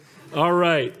All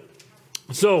right.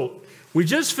 So we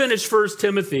just finished 1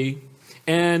 Timothy,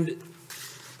 and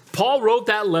Paul wrote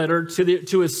that letter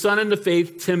to his son in the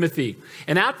faith, Timothy.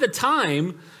 And at the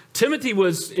time, Timothy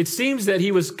it seems that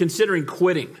he was considering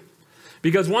quitting,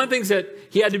 because one of the things that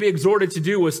he had to be exhorted to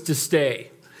do was to stay.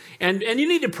 And you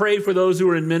need to pray for those who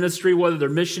are in ministry, whether they're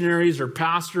missionaries or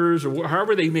pastors or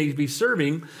however they may be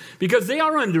serving, because they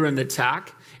are under an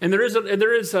attack. And there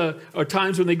is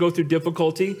times when they go through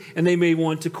difficulty and they may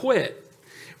want to quit.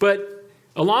 But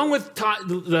along with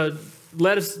the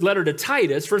letter to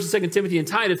Titus, 1st and 2nd Timothy and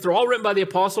Titus, they're all written by the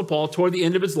Apostle Paul toward the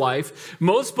end of his life.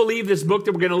 Most believe this book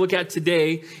that we're going to look at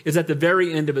today is at the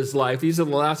very end of his life. These are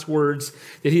the last words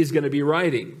that he's going to be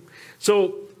writing.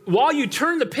 So while you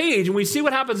turn the page and we see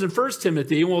what happens in 1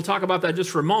 Timothy, and we'll talk about that just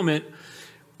for a moment,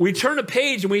 we turn a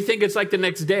page and we think it's like the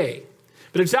next day.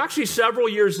 But it's actually several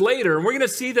years later, and we're going to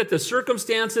see that the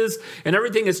circumstances and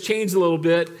everything has changed a little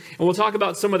bit. And we'll talk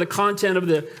about some of the content of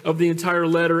the entire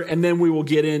letter, and then we will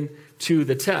get into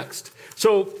the text.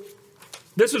 So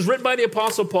this was written by the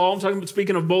Apostle Paul.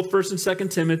 Speaking of both 1st and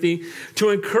 2nd Timothy, to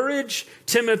encourage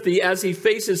Timothy as he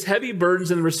faces heavy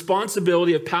burdens and the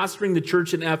responsibility of pastoring the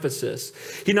church in Ephesus.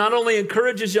 He not only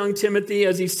encourages young Timothy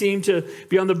as he seemed to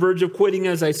be on the verge of quitting,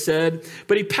 as I said,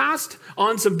 but he passed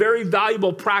on some very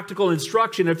valuable practical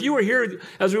instruction. If you were here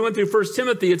as we went through 1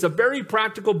 Timothy, it's a very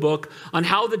practical book on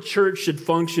how the church should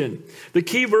function. The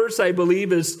key verse, I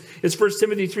believe, is 1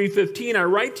 Timothy 3:15. I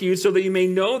write to you so that you may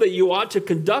know that you ought to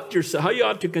conduct yourself, how you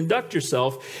ought to conduct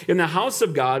yourself in the house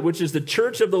of God, which is the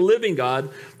church of the living God,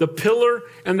 the pillar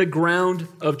and the ground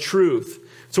of truth.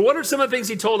 So what are some of the things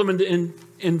he told them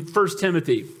in 1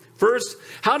 Timothy? First,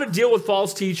 how to deal with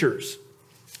false teachers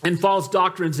and false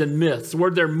doctrines and myths. The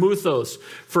word there, muthos,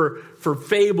 for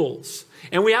fables.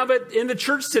 And we have it in the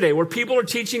church today where people are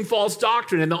teaching false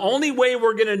doctrine. And the only way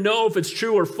we're going to know if it's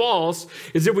true or false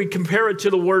is if we compare it to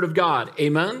the Word of God.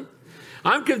 Amen?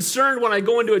 I'm concerned when I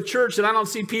go into a church and I don't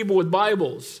see people with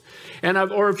Bibles.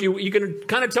 Or if you can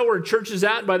kind of tell where a church is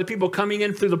at by the people coming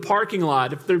in through the parking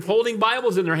lot. If they're holding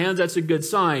Bibles in their hands, that's a good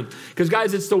sign. Because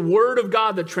guys, it's the Word of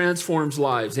God that transforms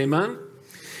lives. Amen?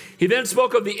 He then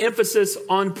spoke of the emphasis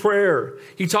on prayer.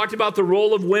 He talked about the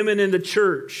role of women in the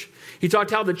church. He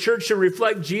talked how the church should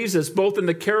reflect Jesus, both in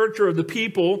the character of the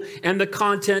people and the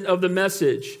content of the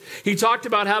message. He talked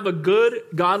about how a good,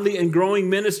 godly, and growing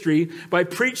ministry by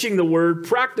preaching the word,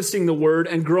 practicing the word,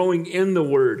 and growing in the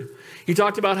word. He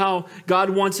talked about how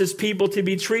God wants his people to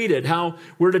be treated, how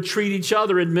we're to treat each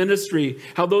other in ministry,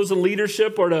 how those in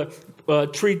leadership are to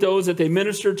treat those that they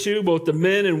minister to, both the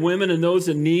men and women and those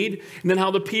in need, and then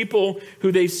how the people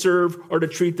who they serve are to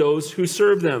treat those who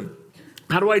serve them.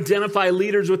 How to identify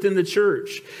leaders within the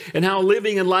church, and how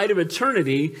living in light of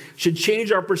eternity should change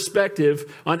our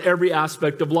perspective on every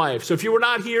aspect of life. So if you were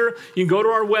not here, you can go to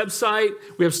our website.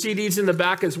 We have CDs in the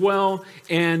back as well,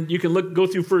 and you can go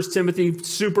through 1 Timothy,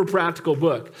 super practical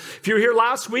book. If you were here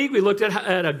last week, we looked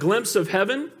at a glimpse of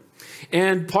heaven.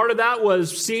 And part of that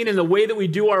was seen in the way that we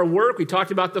do our work. We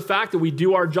talked about the fact that we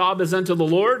do our job as unto the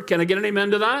Lord. Can I get an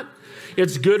amen to that?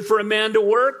 It's good for a man to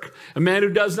work. A man who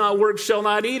does not work shall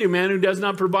not eat. A man who does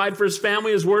not provide for his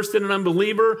family is worse than an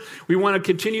unbeliever. We want to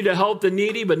continue to help the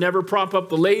needy, but never prop up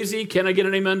the lazy. Can I get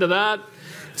an amen to that?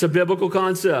 It's a biblical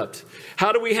concept.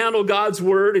 How do we handle God's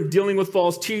word in dealing with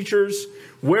false teachers?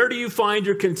 Where do you find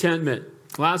your contentment?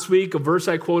 Last week, a verse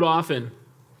I quote often,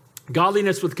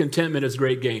 godliness with contentment is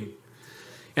great gain.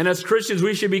 And as Christians,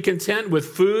 we should be content with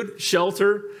food,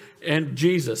 shelter, and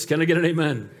Jesus. Can I get an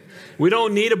amen? We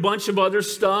don't need a bunch of other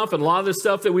stuff. And a lot of the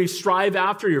stuff that we strive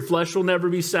after, your flesh will never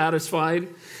be satisfied.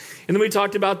 And then we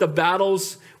talked about the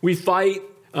battles we fight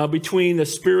between the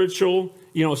spiritual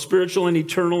and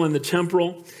eternal and the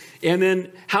temporal. And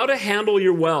then how to handle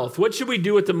your wealth. What should we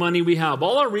do with the money we have?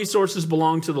 All our resources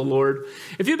belong to the Lord.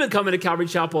 If you've been coming to Calvary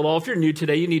Chapel at all, if you're new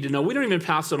today, you need to know we don't even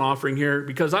pass an offering here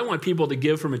because I want people to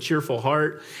give from a cheerful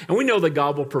heart. And we know that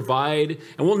God will provide.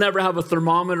 And we'll never have a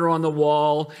thermometer on the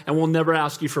wall. And we'll never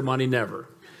ask you for money, never.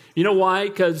 You know why?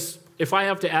 Because if I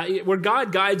have to add, where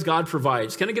God guides, God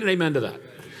provides. Can I get an amen to that?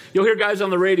 You'll hear guys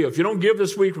on the radio, if you don't give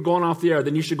this week, we're going off the air.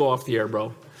 Then you should go off the air,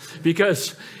 bro.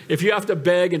 Because if you have to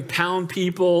beg and pound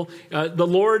people, the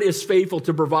Lord is faithful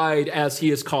to provide as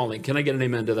he is calling. Can I get an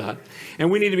amen to that?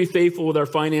 And we need to be faithful with our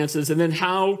finances, and then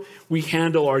how we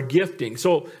handle our gifting.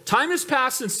 So time has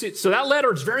passed, and so that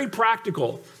letter is very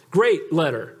practical. Great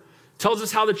letter. Tells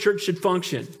us how the church should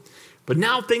function. But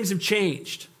now things have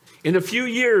changed. In a few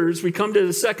years, we come to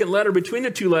the second letter. Between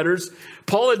the two letters,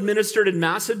 Paul administered in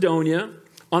Macedonia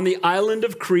on the island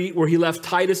of Crete, where he left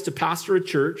Titus to pastor a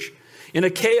church. in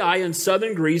Achaia in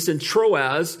southern Greece, in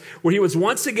Troas, where he was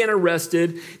once again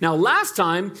arrested. Now, last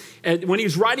time, when he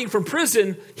was writing from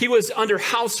prison, he was under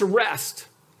house arrest.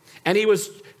 And he was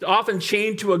often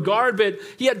chained to a guard, but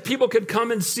he had people could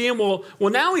come and see him. Well,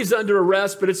 now he's under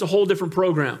arrest, but it's a whole different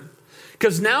program.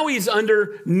 Because now he's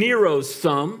under Nero's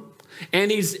thumb, and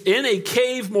he's in a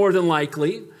cave more than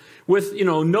likely, with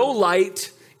no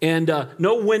light and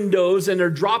no windows, and they're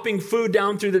dropping food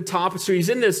down through the top. So he's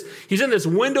in this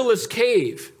windowless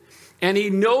cave, and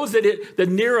he knows that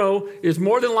Nero is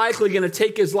more than likely going to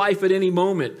take his life at any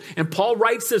moment. And Paul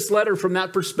writes this letter from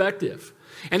that perspective.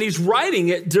 And he's writing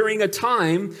it during a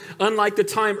time, unlike the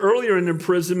time earlier in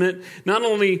imprisonment. Not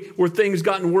only were things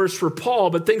gotten worse for Paul,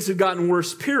 but things had gotten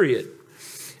worse, period.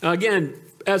 Again,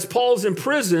 as Paul's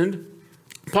imprisoned,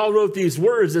 Paul wrote these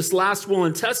words, this last will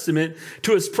and testament,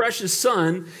 to his precious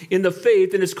son in the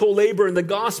faith and his co-labor in the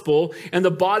gospel and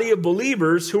the body of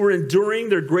believers who were enduring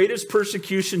their greatest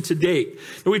persecution to date.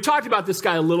 And we talked about this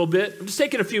guy a little bit. I'm just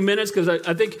taking a few minutes because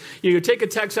I think you take a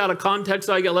text out of context,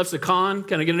 I get left a con.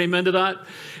 Can I get an amen to that?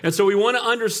 And so we want to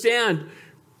understand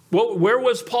where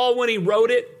was Paul when he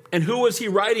wrote it and who was he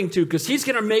writing to? Because he's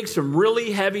going to make some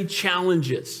really heavy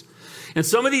challenges. And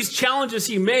some of these challenges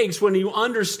he makes, when you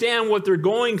understand what they're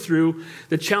going through,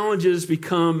 the challenges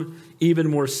become even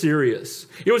more serious.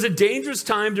 It was a dangerous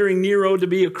time during Nero to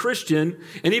be a Christian,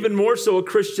 and even more so a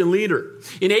Christian leader.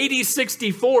 In AD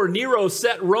 64, Nero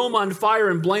set Rome on fire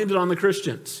and blamed it on the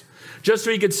Christians, just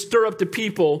so he could stir up the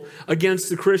people against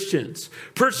the Christians.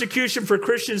 Persecution for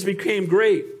Christians became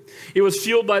great. It was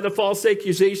fueled by the false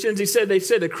accusations. They said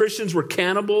that Christians were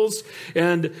cannibals,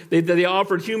 and they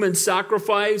offered human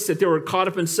sacrifice, that they were caught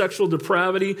up in sexual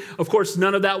depravity. Of course,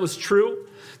 none of that was true.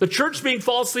 The church being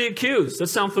falsely accused. Does that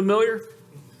sound familiar?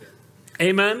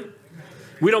 Amen?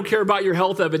 We don't care about your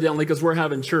health, evidently, because we're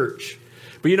having church.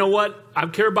 But you know what? I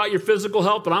care about your physical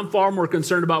health, but I'm far more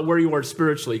concerned about where you are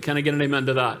spiritually. Can I get an amen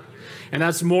to that? And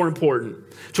that's more important.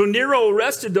 So Nero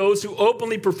arrested those who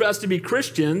openly professed to be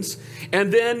Christians,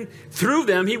 and then through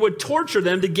them, he would torture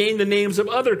them to gain the names of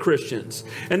other Christians.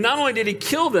 And not only did he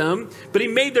kill them, but he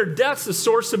made their deaths a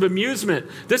source of amusement.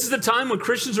 This is the time when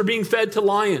Christians were being fed to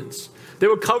lions. They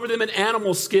would cover them in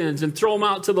animal skins and throw them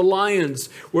out to the lions,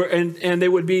 and they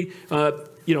would be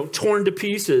torn to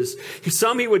pieces.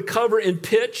 Some he would cover in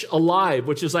pitch alive,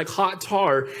 which is like hot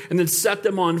tar, and then set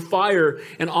them on fire.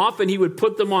 And often he would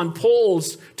put them on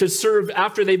poles to serve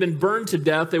after they've been burned to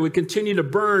death. They would continue to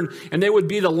burn, and they would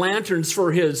be the lanterns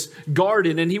for his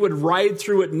garden, and he would ride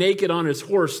through it naked on his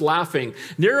horse laughing.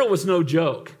 Nero was no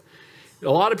joke. A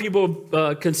lot of people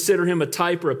consider him a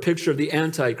type or a picture of the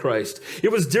Antichrist.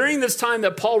 It was during this time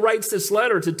that Paul writes this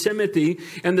letter to Timothy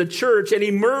and the church, and he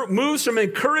moves from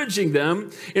encouraging them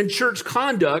in church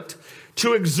conduct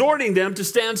to exhorting them to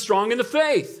stand strong in the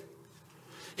faith.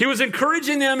 He was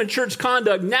encouraging them in church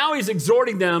conduct. Now he's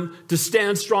exhorting them to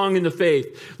stand strong in the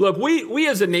faith. Look, we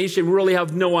as a nation really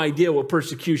have no idea what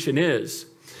persecution is.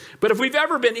 But if we've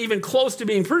ever been even close to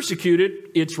being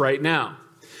persecuted, it's right now.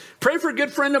 Pray for a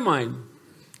good friend of mine.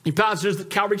 He pastors the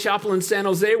Calvary Chapel in San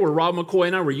Jose, where Rob McCoy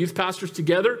and I were youth pastors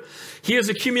together. He has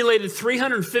accumulated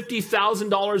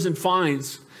 $350,000 in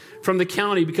fines from the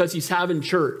county because he's having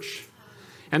church.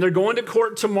 And they're going to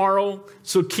court tomorrow,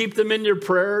 so keep them in your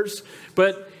prayers.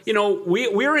 But,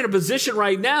 we're in a position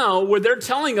right now where they're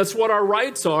telling us what our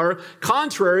rights are,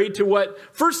 contrary to what,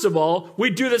 first of all, we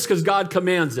do this because God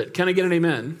commands it. Can I get an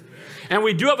amen? And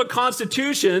we do have a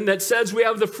constitution that says we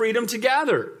have the freedom to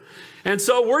gather. And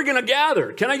so we're going to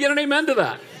gather. Can I get an amen to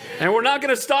that? And we're not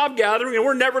going to stop gathering, and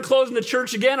we're never closing the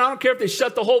church again. I don't care if they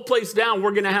shut the whole place down.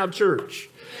 We're going to have church.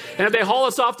 And if they haul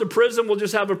us off to prison, we'll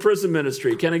just have a prison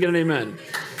ministry. Can I get an amen?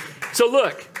 So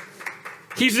look,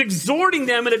 he's exhorting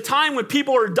them at a time when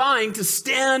people are dying to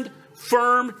stand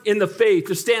firm in the faith,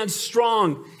 to stand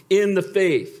strong in the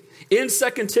faith. In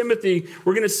 2 Timothy,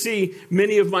 we're going to see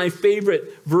many of my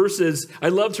favorite verses. I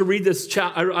love to read this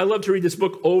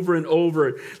book over and over,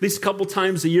 at least a couple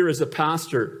times a year as a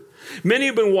pastor. Many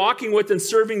have been walking with and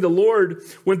serving the Lord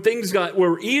when things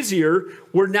were easier.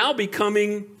 Were now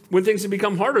becoming, when things had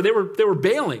become harder, they were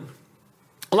bailing.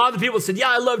 A lot of the people said, "Yeah,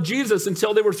 I love Jesus,"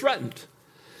 until they were threatened.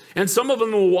 And some of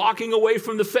them were walking away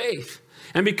from the faith.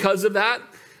 And because of that,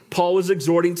 Paul was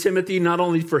exhorting Timothy not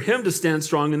only for him to stand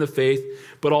strong in the faith,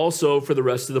 but also for the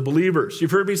rest of the believers.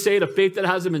 You've heard me say it, a faith that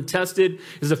hasn't been tested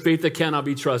is a faith that cannot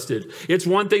be trusted. It's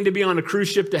one thing to be on a cruise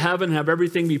ship to heaven and have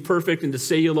everything be perfect and to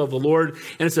say you love the Lord.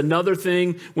 And it's another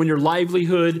thing when your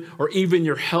livelihood or even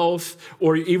your health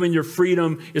or even your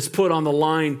freedom is put on the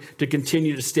line to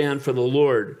continue to stand for the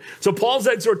Lord. So Paul's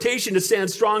exhortation to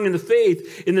stand strong in the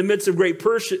faith in the midst of great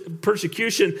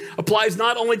persecution applies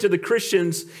not only to the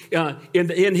Christians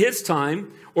in his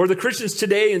time, or the Christians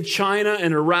today in China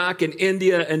and Iraq and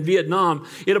India and Vietnam.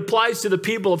 It applies to the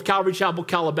people of Calvary Chapel,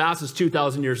 Calabasas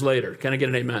 2,000 years later. Can I get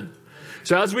an amen?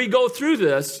 So as we go through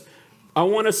this, I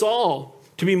want us all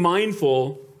to be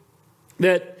mindful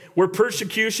that where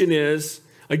persecution is,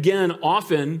 again,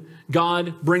 often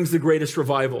God brings the greatest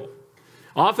revival.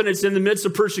 Often it's in the midst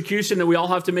of persecution that we all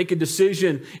have to make a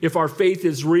decision if our faith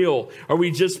is real. Are we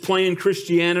just playing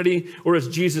Christianity, or is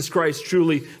Jesus Christ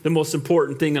truly the most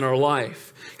important thing in our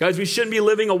life? Guys, we shouldn't be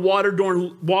living a watered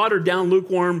down,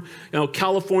 lukewarm,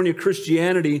 California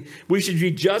Christianity. We should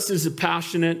be just as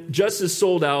passionate, just as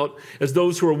sold out as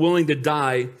those who are willing to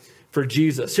die for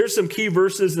Jesus. Here's some key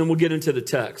verses, and then we'll get into the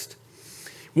text.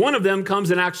 One of them comes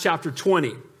in Acts chapter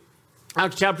 20.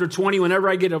 Acts chapter 20, whenever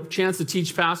I get a chance to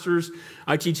teach pastors,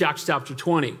 I teach Acts chapter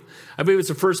 20. I believe it's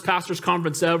the first pastors'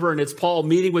 conference ever, and it's Paul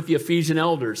meeting with the Ephesian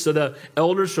elders. So the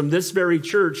elders from this very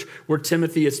church where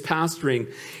Timothy is pastoring.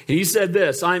 And he said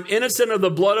this, "I am innocent of the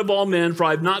blood of all men, for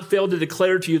I have not failed to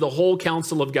declare to you the whole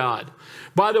counsel of God."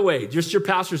 By the way, just your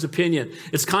pastor's opinion,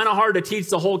 it's kind of hard to teach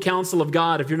the whole counsel of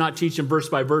God if you're not teaching verse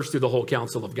by verse through the whole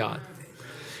counsel of God.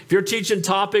 If you're teaching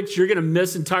topics, you're going to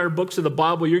miss entire books of the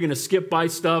Bible. You're going to skip by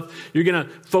stuff. You're going to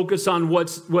focus on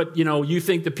what you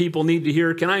think the people need to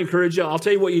hear. Can I encourage you? I'll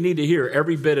tell you what you need to hear,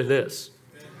 every bit of this.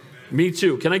 Amen. Me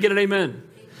too. Can I get an amen? Amen?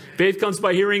 Faith comes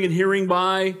by hearing, and hearing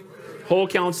by whole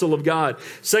counsel of God.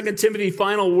 2 Timothy,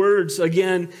 final words,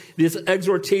 again, this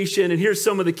exhortation. And here's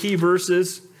some of the key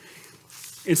verses.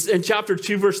 It's in chapter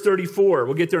 2, verse 34.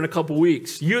 We'll get there in a couple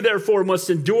weeks. "You therefore must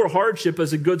endure hardship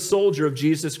as a good soldier of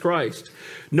Jesus Christ.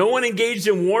 No one engaged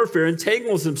in warfare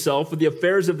entangles himself with the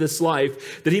affairs of this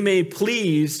life, that he may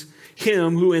please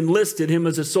him who enlisted him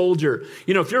as a soldier."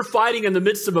 If you're fighting in the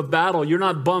midst of a battle, you're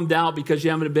not bummed out because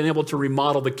you haven't been able to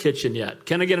remodel the kitchen yet.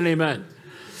 Can I get an amen?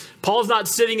 Paul's not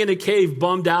sitting in a cave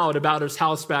bummed out about his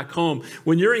house back home.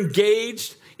 When you're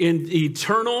engaged in the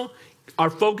eternal, our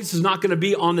focus is not going to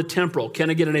be on the temporal. Can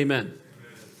I get an amen? Amen?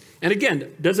 And again,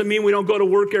 doesn't mean we don't go to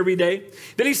work every day.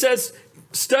 Then he says,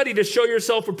 "Study to show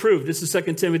yourself approved." This is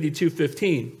 2 Timothy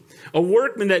 2:15. "A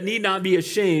workman that need not be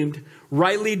ashamed,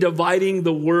 rightly dividing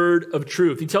the word of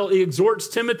truth." He exhorts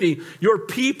Timothy, your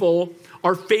people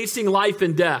are facing life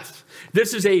and death.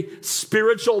 This is a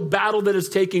spiritual battle that is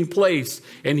taking place.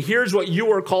 And here's what you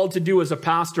are called to do as a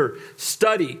pastor.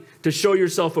 Study to show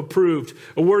yourself approved.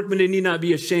 A workman that need not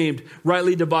be ashamed,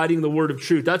 rightly dividing the word of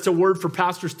truth. That's a word for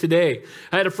pastors today.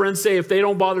 I had a friend say, if they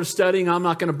don't bother studying, I'm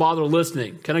not going to bother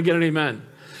listening. Can I get an amen?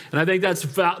 And I think that's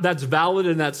valid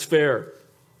and that's fair.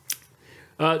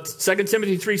 2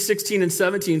 Timothy 3:16 and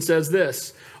 17 says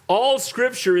this, "All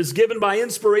scripture is given by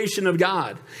inspiration of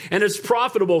God and is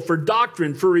profitable for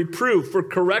doctrine, for reproof, for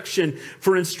correction,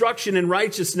 for instruction in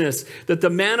righteousness, that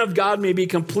the man of God may be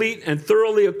complete and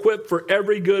thoroughly equipped for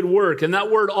every good work." And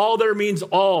that word all there means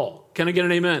all. Can I get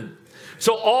an amen?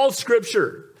 So all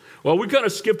scripture. Well, we kind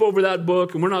of skip over that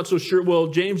book and we're not so sure. Well,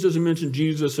 James doesn't mention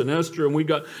Jesus and Esther,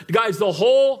 and guys, the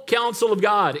whole counsel of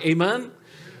God. Amen?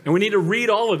 And we need to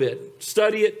read all of it,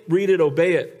 study it, read it,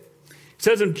 obey it. It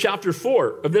says in chapter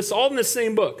 4 of this, all in the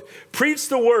same book, "Preach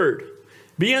the word,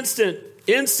 be instant,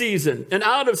 in season and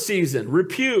out of season,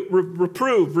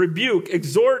 reprove, rebuke,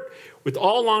 exhort with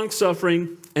all long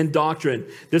suffering and doctrine."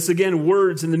 This again,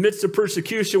 words in the midst of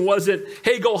persecution wasn't,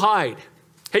 "Hey, go hide.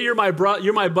 Hey, you're my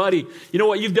buddy. You know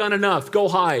what? You've done enough. Go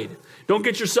hide. Don't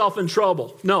get yourself in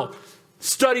trouble." No,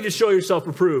 study to show yourself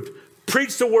approved.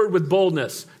 Preach the word with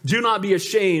boldness. Do not be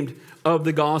ashamed of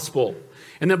the gospel.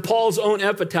 And then Paul's own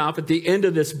epitaph at the end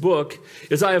of this book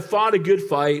is, "I have fought a good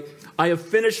fight. I have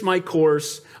finished my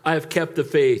course. I have kept the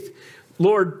faith."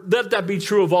 Lord, let that be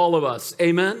true of all of us.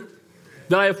 Amen?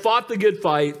 That I have fought the good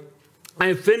fight. I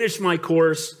have finished my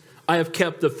course. I have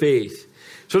kept the faith.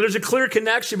 So there's a clear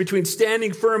connection between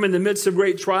standing firm in the midst of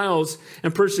great trials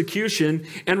and persecution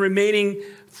and remaining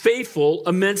faithful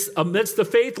amidst the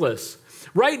faithless.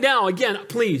 Right now, again,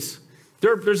 please,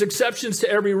 there's exceptions to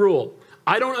every rule.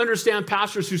 I don't understand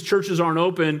pastors whose churches aren't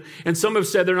open, and some have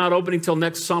said they're not opening till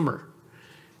next summer.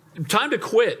 Time to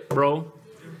quit, bro.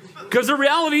 Because the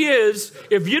reality is,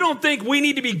 if you don't think we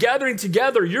need to be gathering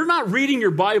together, you're not reading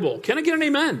your Bible. Can I get an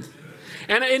amen?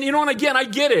 And again, I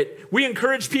get it. we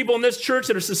encourage people in this church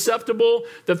that are susceptible,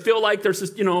 that feel like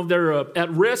they're at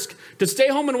risk, to stay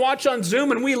home and watch on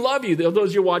Zoom, and we love you, those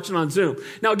of you watching on Zoom.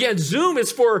 Now again, Zoom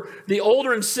is for the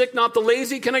older and sick, not the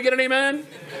lazy. Can I get an amen?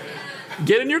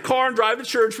 Get in your car and drive to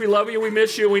church. We love you, we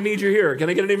miss you, we need you here. Can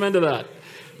I get an amen to that?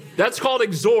 That's called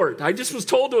exhort. I just was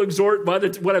told to exhort by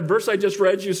what verse I just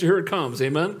read you, so here it comes.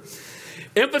 Amen?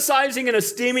 Emphasizing and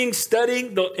esteeming,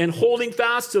 studying, and holding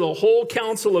fast to the whole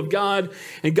counsel of God.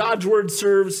 And God's word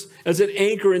serves as an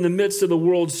anchor in the midst of the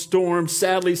world's storm.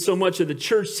 Sadly, so much of the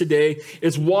church today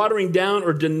is watering down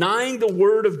or denying the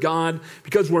word of God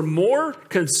because we're more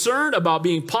concerned about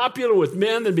being popular with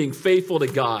men than being faithful to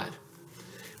God.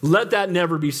 Let that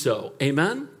never be so.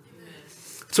 Amen?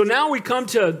 So now we come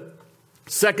to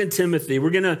 2 Timothy. We're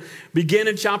going to begin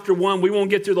in chapter 1. We won't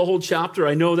get through the whole chapter.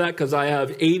 I know that because I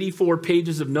have 84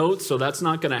 pages of notes, so that's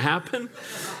not going to happen.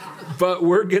 But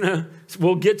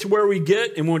we'll get to where we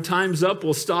get, and when time's up,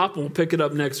 we'll stop and we'll pick it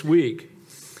up next week.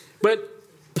 But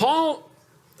Paul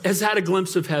has had a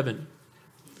glimpse of heaven.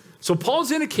 So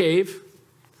Paul's in a cave.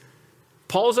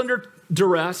 Paul's under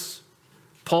duress.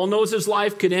 Paul knows his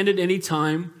life could end at any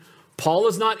time. Paul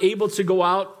is not able to go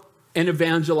out and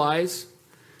evangelize.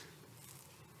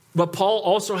 But Paul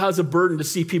also has a burden to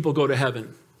see people go to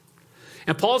heaven.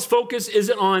 And Paul's focus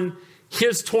isn't on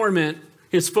his torment.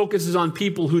 His focus is on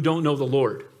people who don't know the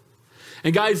Lord.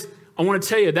 And guys, I want to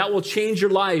tell you, that will change your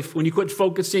life when you quit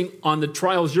focusing on the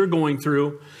trials you're going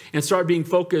through and start being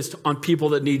focused on people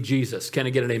that need Jesus. Can I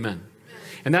get an amen?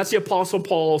 And that's the Apostle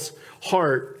Paul's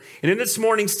heart. And in this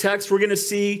morning's text, we're going to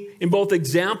see in both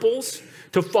examples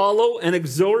to follow and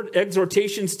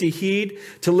exhortations to heed,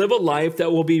 to live a life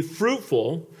that will be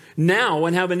fruitful now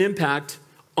and have an impact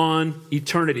on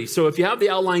eternity. So if you have the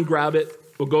outline, grab it.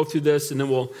 We'll go through this and then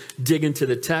we'll dig into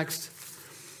the text.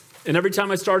 And every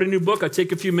time I start a new book, I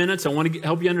take a few minutes. I want to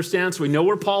help you understand so we know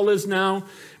where Paul is now.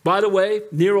 By the way,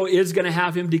 Nero is going to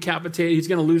have him decapitated. He's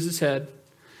going to lose his head.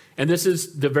 And this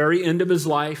is the very end of his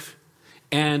life.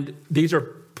 And these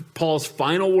are Paul's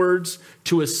final words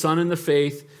to his son in the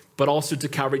faith, but also to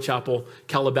Calvary Chapel,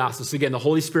 Calabasas. Again, the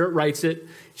Holy Spirit writes it,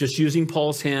 just using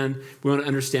Paul's hand. We want to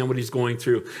understand what he's going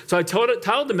through. So I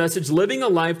titled the message, Living a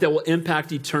Life That Will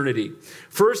Impact Eternity.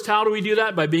 First, how do we do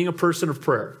that? By being a person of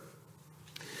prayer.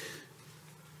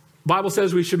 Bible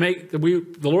says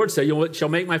the Lord said, you shall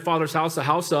make my Father's house a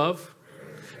house of.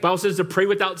 Bible says to pray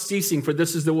without ceasing, for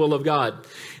this is the will of God.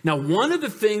 Now, one of the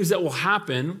things that will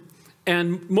happen,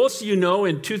 and most of you know,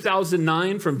 in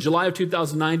 2009, from July of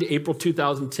 2009 to April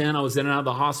 2010, I was in and out of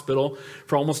the hospital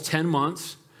for almost 10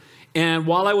 months. And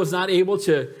while I was not able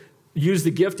to use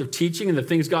the gift of teaching and the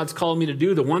things God's called me to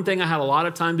do, the one thing I had a lot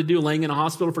of time to do laying in a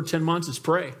hospital for 10 months is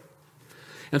pray.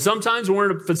 And sometimes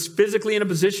we're physically in a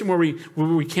position where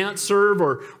we can't serve,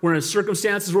 or we're in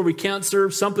circumstances where we can't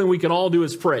serve. Something we can all do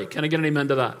is pray. Can I get an amen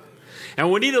to that?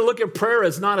 And we need to look at prayer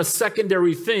as not a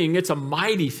secondary thing. It's a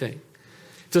mighty thing.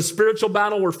 It's a spiritual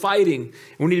battle we're fighting,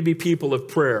 and we need to be people of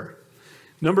prayer.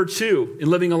 Number 2, in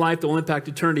living a life that will impact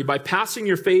eternity, by passing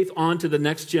your faith on to the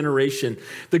next generation.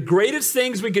 The greatest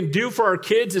things we can do for our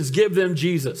kids is give them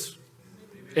Jesus.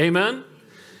 Amen?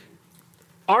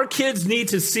 Our kids need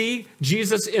to see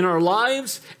Jesus in our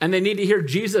lives, and they need to hear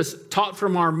Jesus taught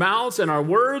from our mouths and our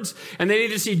words, and they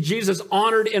need to see Jesus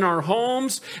honored in our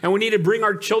homes, and we need to bring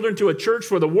our children to a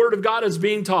church where the Word of God is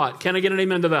being taught. Can I get an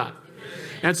amen to that?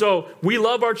 And so we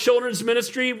love our children's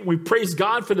ministry. We praise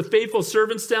God for the faithful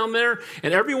servants down there.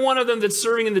 And every one of them that's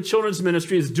serving in the children's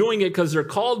ministry is doing it because they're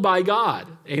called by God.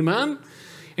 Amen?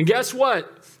 And guess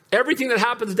what? Everything that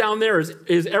happens down there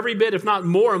is every bit, if not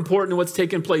more important than what's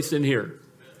taking place in here.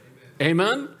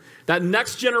 Amen? That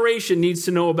next generation needs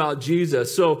to know about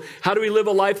Jesus. So how do we live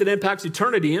a life that impacts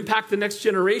eternity? Impact the next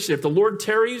generation. If the Lord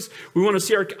tarries, we want to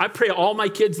see I pray all my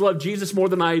kids love Jesus more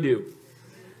than I do.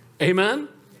 Amen?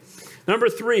 Number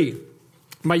 3,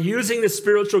 by using the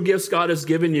spiritual gifts God has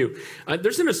given you.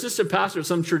 There's an assistant pastor at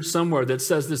some church somewhere that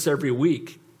says this every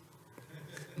week.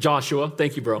 Joshua,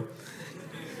 thank you, bro.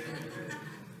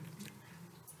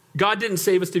 God didn't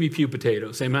save us to be pew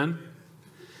potatoes, amen?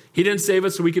 He didn't save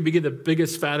us so we could be the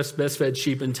biggest, fattest, best fed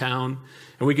sheep in town,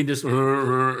 and we can just,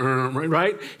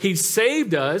 right? He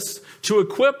saved us to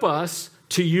equip us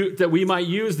that we might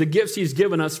use the gifts he's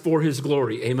given us for his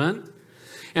glory, amen?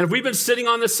 And if we've been sitting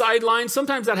on the sidelines,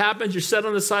 sometimes that happens. You're sitting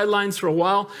on the sidelines for a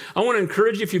while. I want to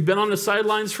encourage you, if you've been on the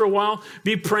sidelines for a while,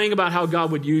 be praying about how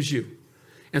God would use you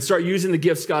and start using the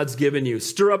gifts God's given you.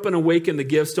 Stir up and awaken the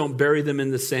gifts. Don't bury them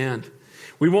in the sand.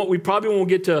 We probably won't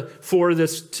get to 4 of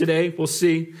this today. We'll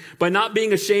see. By not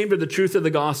being ashamed of the truth of the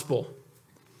gospel.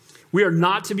 We are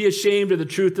not to be ashamed of the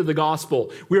truth of the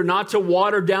gospel. We are not to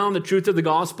water down the truth of the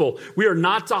gospel. We are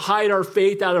not to hide our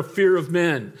faith out of fear of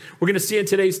men. We're going to see in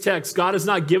today's text, God has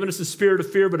not given us a spirit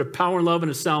of fear, but of power and love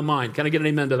and a sound mind. Can I get an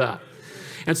amen to that?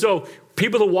 And so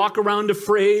people that walk around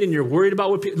afraid and you're worried about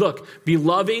what people, look, be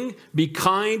loving, be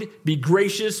kind, be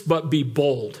gracious, but be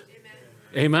bold.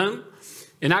 Amen. Amen?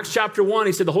 In Acts chapter 1,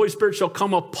 he said, the Holy Spirit shall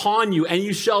come upon you and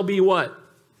you shall be what?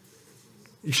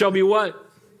 You shall be what?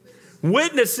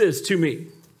 Witnesses to me.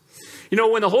 You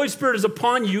know, when the Holy Spirit is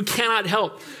upon you, you cannot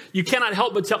help. You cannot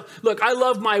help but tell. Look, I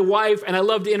love my wife, and I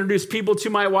love to introduce people to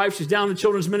my wife. She's down in the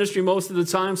children's ministry most of the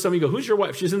time. Some of you go, who's your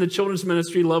wife? She's in the children's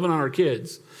ministry, loving on her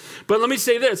kids. But let me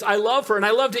say this. I love her, and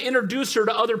I love to introduce her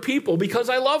to other people because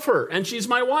I love her, and she's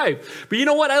my wife. But you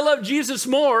know what? I love Jesus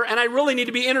more, and I really need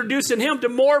to be introducing him to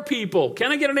more people.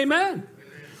 Can I get an amen?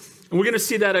 And we're going to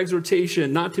see that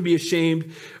exhortation, not to be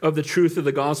ashamed of the truth of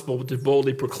the gospel, but to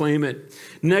boldly proclaim it.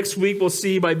 Next week, we'll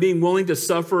see by being willing to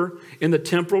suffer in the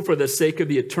temporal for the sake of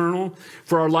the eternal.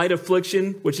 For our light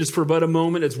affliction, which is for but a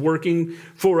moment, is working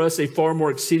for us a far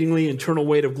more exceedingly eternal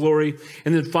weight of glory.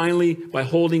 And then finally, by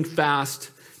holding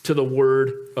fast to the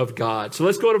word of God. So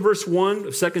let's go to verse 1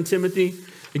 of 2 Timothy.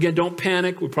 Again, don't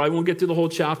panic. We probably won't get through the whole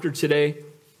chapter today.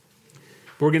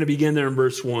 But we're going to begin there in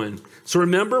verse 1. So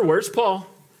remember, where's Paul?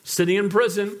 Sitting in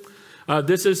prison.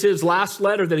 This is his last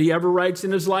letter that he ever writes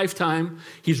in his lifetime.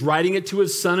 He's writing it to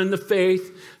his son in the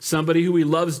faith, somebody who he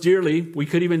loves dearly. We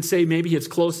could even say maybe his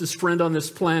closest friend on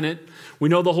this planet. We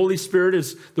know the Holy Spirit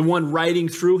is the one writing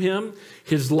through him.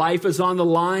 His life is on the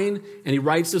line, and he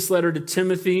writes this letter to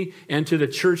Timothy and to the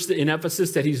church in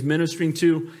Ephesus that he's ministering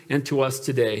to and to us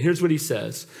today. Here's what he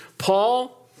says.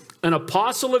 Paul, an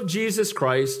apostle of Jesus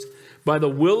Christ, by the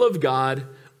will of God,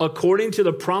 according to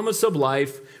the promise of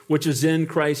life, which is in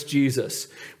Christ Jesus.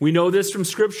 We know this from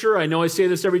Scripture. I know I say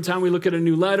this every time we look at a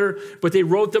new letter, but they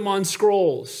wrote them on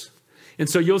scrolls. And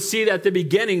so you'll see that at the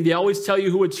beginning, they always tell you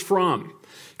who it's from.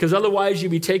 Because otherwise you'd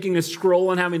be taking a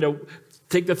scroll and having to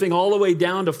take the thing all the way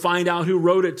down to find out who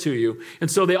wrote it to you. And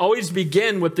so they always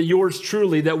begin with the yours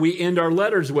truly that we end our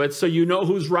letters with, so you know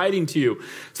who's writing to you.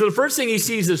 So the first thing he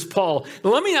sees is Paul. Now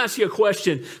let me ask you a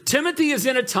question. Timothy is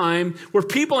in a time where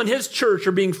people in his church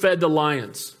are being fed to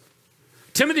lions.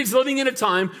 Timothy's living in a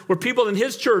time where people in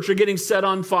his church are getting set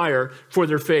on fire for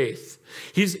their faith.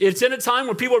 It's in a time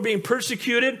when people are being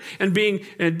persecuted and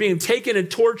being taken and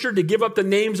tortured to give up the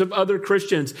names of other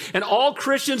Christians. And all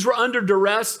Christians were under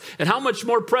duress. And how much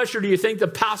more pressure do you think the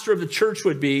pastor of the church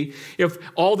would be if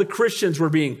all the Christians were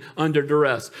being under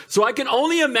duress? So I can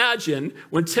only imagine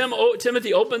when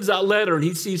Timothy opens that letter and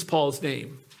he sees Paul's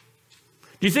name.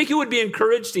 Do you think he would be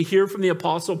encouraged to hear from the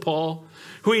Apostle Paul,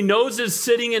 who he knows is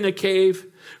sitting in a cave,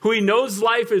 who he knows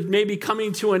life is maybe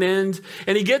coming to an end,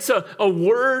 and he gets a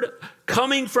word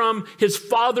coming from his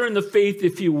father in the faith,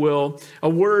 if you will, a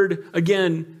word,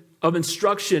 again, of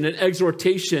instruction and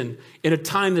exhortation in a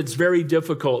time that's very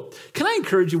difficult. Can I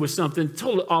encourage you with something,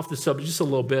 totally off the subject just a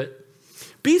little bit?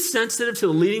 Be sensitive to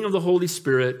the leading of the Holy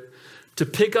Spirit to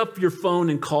pick up your phone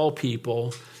and call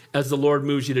people as the Lord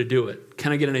moves you to do it.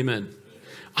 Can I get an amen?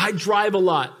 I drive a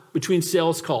lot between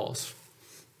sales calls.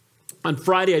 On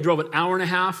Friday, I drove an hour and a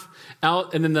half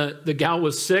out, and then the gal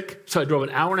was sick, so I drove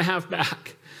an hour and a half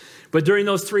back. But during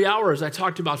those 3 hours, I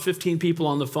talked to about 15 people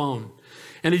on the phone.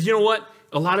 And you know what?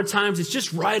 A lot of times, it's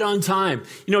just right on time.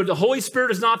 You know, the Holy Spirit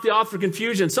is not the author of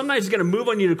confusion. Sometimes He's going to move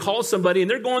on you to call somebody,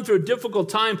 and they're going through a difficult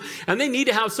time, and they need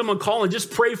to have someone call and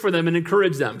just pray for them and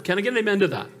encourage them. Can I get an amen to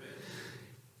that?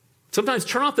 Sometimes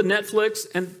turn off the Netflix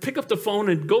and pick up the phone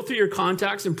and go through your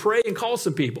contacts and pray and call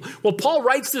some people. Well, Paul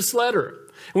writes this letter.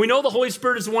 And we know the Holy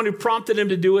Spirit is the one who prompted him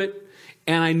to do it.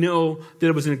 And I know that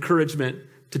it was an encouragement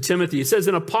to Timothy. It says,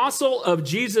 an apostle of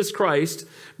Jesus Christ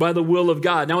by the will of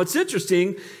God. Now, it's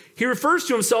interesting. He refers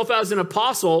to himself as an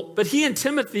apostle, but he and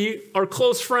Timothy are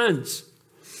close friends.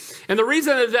 And the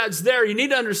reason that that's there, you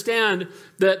need to understand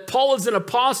that Paul is an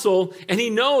apostle, and he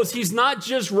knows he's not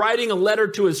just writing a letter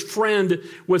to his friend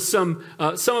with some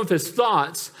of his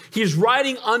thoughts. He's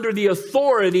writing under the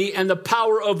authority and the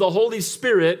power of the Holy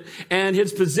Spirit and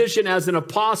his position as an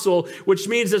apostle, which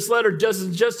means this letter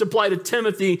doesn't just apply to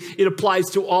Timothy, it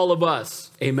applies to all of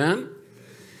us. Amen?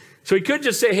 So he could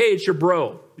just say, hey, it's your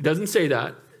bro. He doesn't say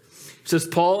that. He says,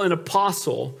 Paul, an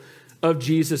apostle of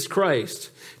Jesus Christ.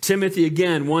 Timothy,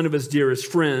 again, one of his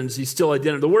dearest friends. He's still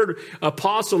identified. The word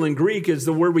apostle in Greek is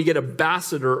the word we get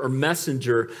ambassador or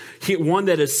messenger, one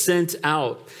that is sent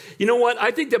out. You know what? I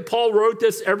think that Paul wrote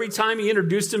this every time he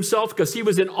introduced himself because he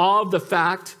was in awe of the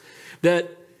fact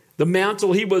that the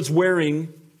mantle he was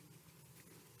wearing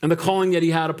and the calling that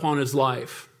he had upon his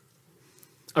life.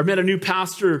 I met a new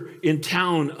pastor in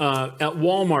town at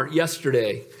Walmart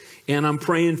yesterday, and I'm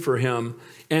praying for him.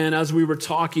 And as we were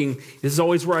talking, this is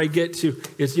always where I get to,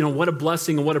 is, what a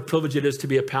blessing and what a privilege it is to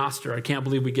be a pastor. I can't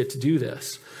believe we get to do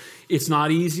this. It's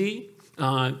not easy.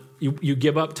 You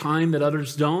give up time that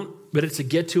others don't, but it's a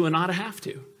get to and not a have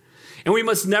to. And we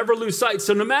must never lose sight.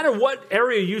 So no matter what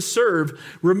area you serve,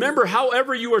 remember,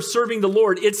 however you are serving the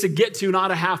Lord, it's a get to,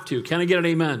 not a have to. Can I get an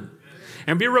amen?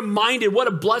 And be reminded what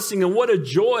a blessing and what a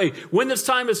joy. When this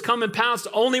time has come and passed,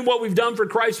 only what we've done for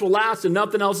Christ will last and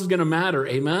nothing else is going to matter.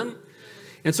 Amen?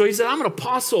 And so he said, I'm an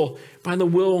apostle by the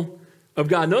will of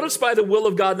God. Notice by the will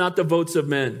of God, not the votes of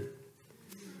men.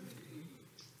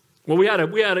 Well, we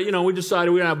decided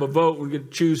we're going to have a vote. We're going to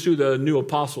choose who the new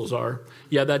apostles are.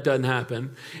 Yeah, that doesn't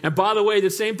happen. And by the way, the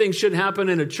same thing shouldn't happen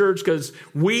in a church because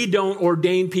we don't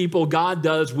ordain people. God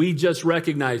does. We just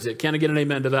recognize it. Can I get an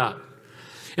amen to that?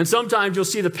 And sometimes you'll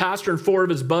see the pastor and 4 of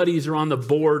his buddies are on the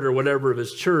board or whatever of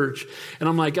his church. And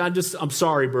I'm like, I'm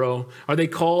sorry, bro. Are they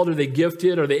called? Are they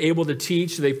gifted? Are they able to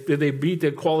teach? Do they meet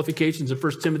the qualifications of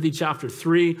 1 Timothy chapter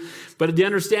 3? But the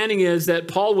understanding is that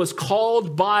Paul was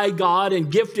called by God and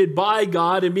gifted by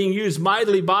God and being used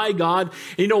mightily by God.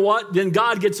 And you know what? Then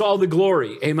God gets all the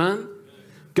glory. Amen?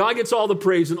 God gets all the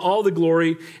praise and all the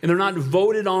glory, and they're not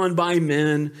voted on by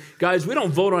men. Guys, we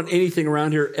don't vote on anything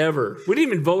around here ever. We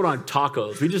didn't even vote on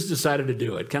tacos. We just decided to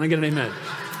do it. Can I get an amen?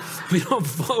 We don't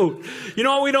vote. You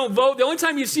know why we don't vote? The only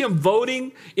time you see them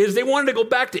voting is they wanted to go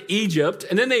back to Egypt,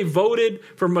 and then they voted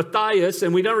for Matthias,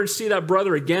 and we never see that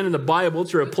brother again in the Bible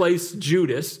to replace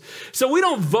Judas. So we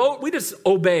don't vote. We just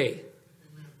obey.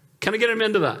 Can I get an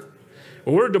amen to that?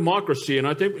 Well, we're a democracy, and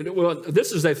I think,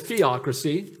 this is a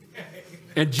theocracy.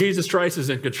 And Jesus Christ is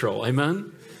in control.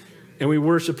 Amen? And we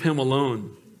worship him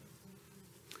alone.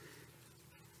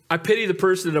 I pity the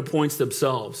person that appoints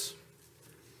themselves,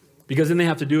 because then they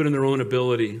have to do it in their own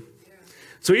ability.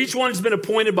 So each one has been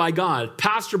appointed by God.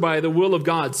 Pastor by the will of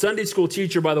God. Sunday school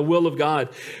teacher by the will of God.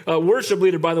 Worship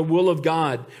leader by the will of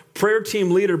God. Prayer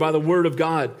team leader by the word of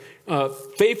God.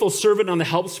 Faithful servant on the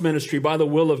helps ministry by the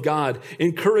will of God.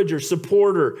 Encourager,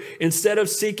 supporter. Instead of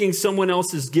seeking someone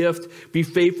else's gift, be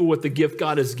faithful with the gift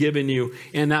God has given you.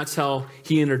 And that's how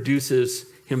he introduces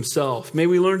himself. May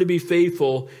we learn to be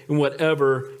faithful in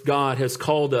whatever God has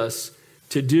called us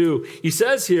to do. He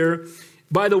says here,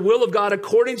 by the will of God,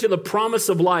 according to the promise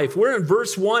of life. We're in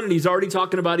verse 1, and he's already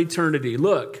talking about eternity.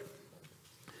 Look,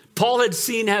 Paul had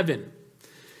seen heaven.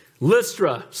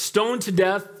 Lystra, stoned to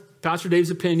death. Pastor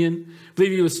Dave's opinion. I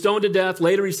believe he was stoned to death.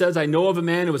 Later he says, I know of a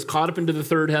man who was caught up into the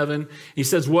third heaven. He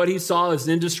says what he saw is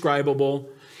indescribable.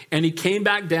 And he came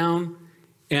back down,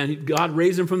 and God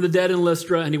raised him from the dead in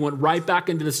Lystra, and he went right back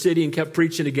into the city and kept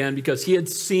preaching again because he had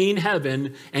seen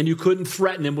heaven, and you couldn't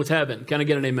threaten him with heaven. Can I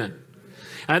get an amen?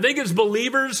 And I think as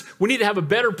believers, we need to have a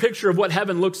better picture of what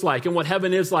heaven looks like and what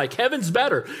heaven is like. Heaven's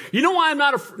better. You know why I'm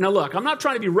not now look, I'm not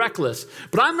trying to be reckless,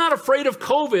 but I'm not afraid of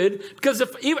COVID because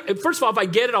first of all, if I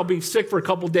get it, I'll be sick for a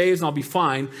couple days and I'll be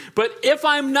fine. But if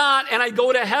I'm not and I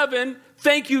go to heaven,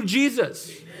 thank you, Jesus.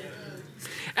 Amen.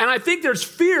 And I think there's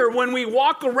fear when we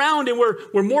walk around and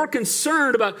we're more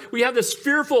concerned about, we have this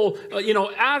fearful,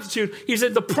 attitude. He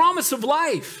said, the promise of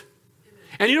life.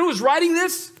 And you know who's writing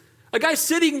this? A guy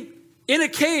sitting in a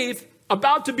cave,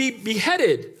 about to be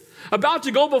beheaded, about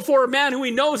to go before a man who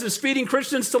he knows is feeding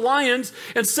Christians to lions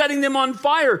and setting them on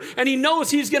fire. And he knows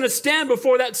he's going to stand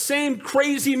before that same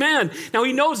crazy man. Now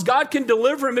he knows God can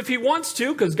deliver him if he wants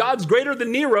to, because God's greater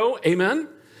than Nero. Amen.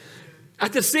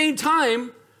 At the same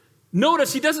time,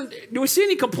 notice do we see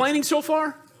any complaining so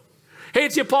far? Hey,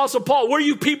 it's the Apostle Paul. Where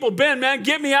you people been, man?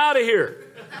 Get me out of here.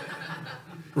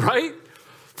 Right?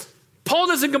 Paul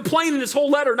doesn't complain in this whole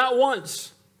letter, not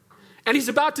once. And he's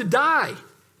about to die.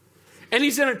 And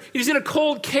he's in a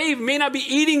cold cave, may not be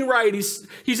eating right. He's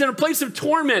in a place of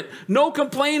torment, no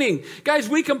complaining. Guys,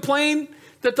 we complain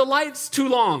that the light's too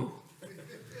long.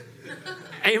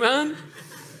 Amen?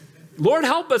 Lord,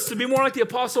 help us to be more like the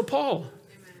Apostle Paul.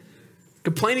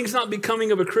 Complaining is not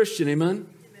becoming of a Christian. Amen?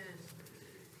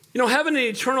 You know, heaven and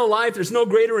eternal life, there's no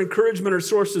greater encouragement or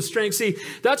source of strength. See,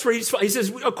 that's where he says,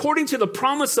 according to the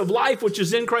promise of life, which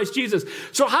is in Christ Jesus.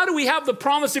 So how do we have the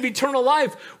promise of eternal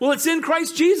life? Well, it's in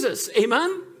Christ Jesus.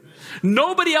 Amen?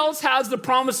 Nobody else has the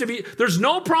promise there's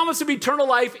no promise of eternal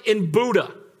life in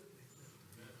Buddha.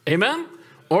 Amen?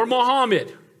 Or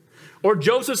Muhammad. Or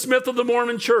Joseph Smith of the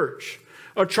Mormon Church.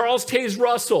 Or Charles Taze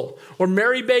Russell, or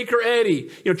Mary Baker Eddy,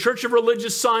 Church of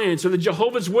Religious Science, or the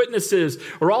Jehovah's Witnesses,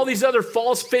 or all these other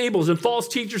false fables and false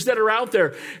teachers that are out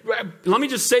there. Let me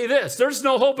just say this. There's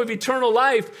no hope of eternal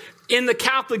life in the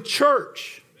Catholic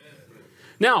Church.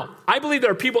 Now, I believe there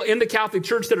are people in the Catholic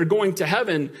Church that are going to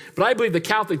heaven, but I believe the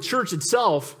Catholic Church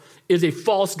itself is a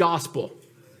false gospel.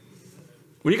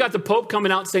 When you got the Pope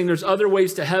coming out saying there's other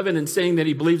ways to heaven and saying that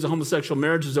he believes a homosexual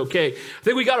marriage is okay, I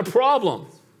think we got a problem.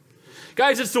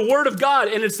 Guys, it's the Word of God,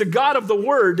 and it's the God of the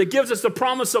Word that gives us the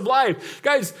promise of life.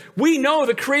 Guys, we know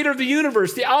the creator of the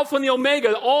universe, the Alpha and the Omega,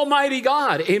 the Almighty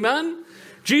God. Amen?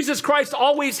 Jesus Christ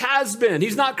always has been.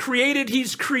 He's not created,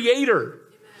 he's creator.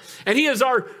 And he is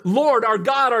our Lord, our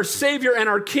God, our Savior, and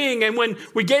our King. And when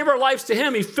we gave our lives to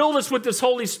him, he filled us with this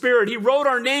Holy Spirit. He wrote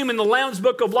our name in the Lamb's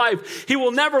Book of Life. He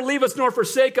will never leave us nor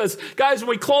forsake us. Guys, when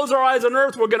we close our eyes on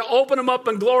earth, we're going to open them up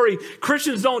in glory.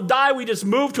 Christians don't die. We just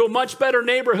move to a much better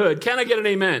neighborhood. Can I get an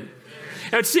amen?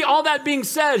 And see, all that being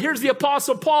said, here's the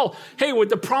Apostle Paul. Hey, with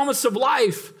the promise of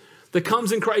life that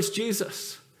comes in Christ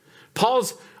Jesus.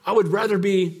 Paul's, I would rather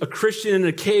be a Christian in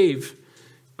a cave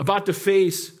about to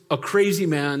face a crazy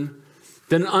man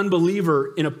than an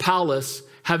unbeliever in a palace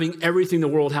having everything the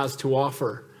world has to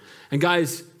offer. And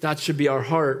guys, that should be our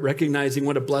heart, recognizing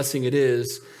what a blessing it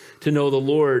is to know the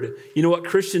Lord. You know what?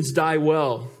 Christians die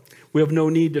well. We have no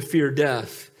need to fear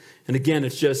death. And again,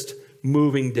 it's just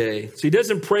moving day. So he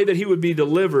doesn't pray that he would be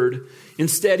delivered.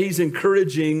 Instead, he's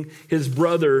encouraging his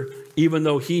brother, even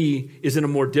though he is in a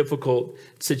more difficult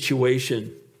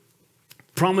situation.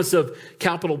 Promise of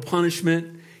capital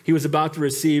punishment he was about to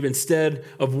receive. Instead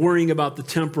of worrying about the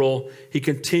temporal, he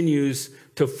continues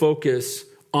to focus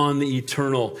on the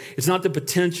eternal. It's not the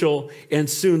potential and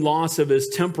soon loss of his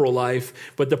temporal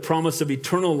life, but the promise of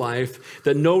eternal life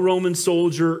that no Roman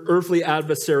soldier, earthly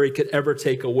adversary could ever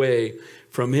take away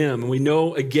from him. And we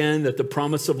know again that the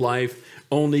promise of life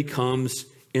only comes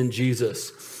in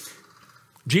Jesus.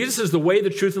 Jesus is the way, the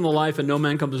truth, and the life, and no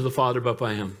man comes to the Father but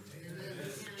by him.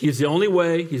 He's the only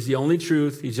way. He's the only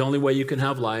truth. He's the only way you can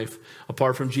have life.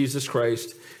 Apart from Jesus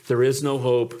Christ, there is no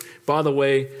hope. By the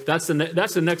way, that's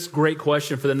the next great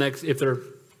question for the next, if there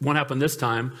won't happen this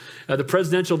time. The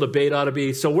presidential debate ought to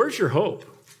be, so where's your hope?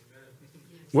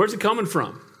 Where's it coming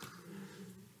from?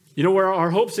 You know, where our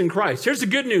hope's in Christ. Here's the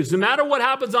good news. No matter what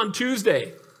happens on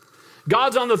Tuesday,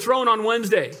 God's on the throne on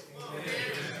Wednesday.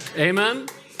 Amen.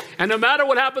 And no matter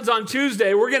what happens on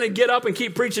Tuesday, we're going to get up and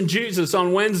keep preaching Jesus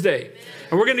on Wednesday.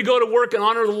 And we're going to go to work and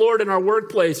honor the Lord in our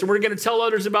workplace. And we're going to tell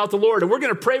others about the Lord. And we're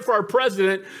going to pray for our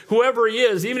president, whoever he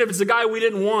is, even if it's a guy we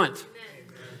didn't want.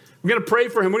 We're going to pray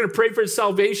for him. We're going to pray for his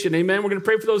salvation. Amen. We're going to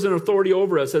pray for those in authority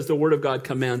over us as the Word of God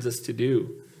commands us to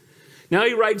do. Now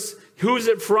he writes, who is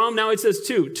it from? Now he says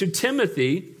to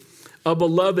Timothy, a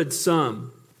beloved son.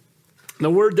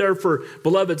 The word there for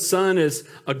beloved son is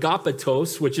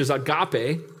agapetos, which is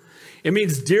agape. It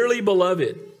means dearly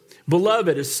beloved.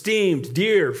 Beloved, esteemed,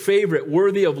 dear, favorite,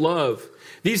 worthy of love.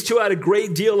 These two had a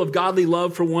great deal of godly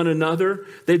love for one another.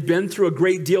 They've been through a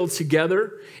great deal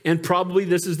together. And probably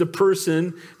this is the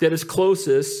person that is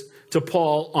closest to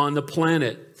Paul on the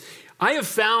planet. I have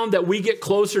found that we get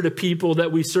closer to people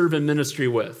that we serve in ministry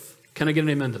with. Can I get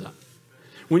an amen to that?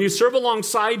 When you serve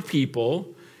alongside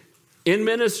people in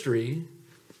ministry,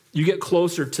 you get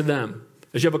closer to them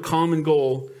as you have a common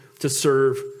goal to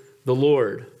serve the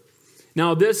Lord.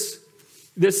 Now this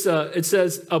it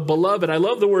says a beloved. I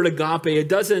love the word agape. It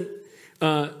doesn't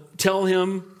tell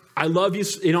him, I love you.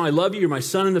 You know, I love you. You're my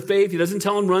son in the faith. He doesn't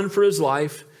tell him run for his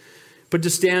life, but to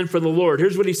stand for the Lord.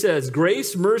 Here's what he says: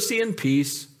 grace, mercy, and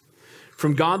peace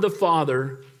from God the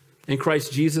Father and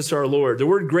Christ Jesus our Lord. The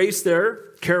word grace there,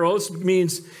 charos,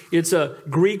 means it's a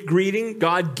Greek greeting,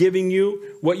 God giving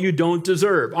you what you don't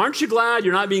deserve. Aren't you glad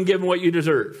you're not being given what you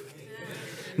deserve?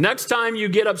 Next time you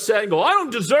get upset and go, I don't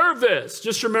deserve this,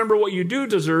 just remember what you do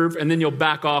deserve, and then you'll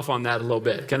back off on that a little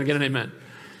bit. Can I get an amen?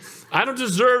 I don't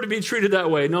deserve to be treated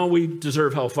that way. No, we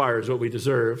deserve hellfire is what we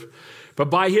deserve. But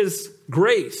by his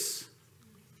grace,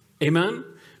 amen,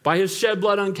 by his shed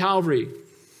blood on Calvary,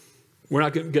 we're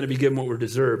not going to be given what we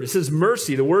deserve. It says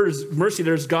mercy. The word is mercy.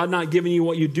 There's God not giving you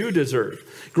what you do deserve.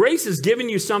 Grace is giving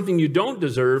you something you don't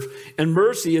deserve, and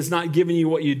mercy is not giving you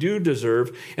what you do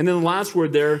deserve. And then the last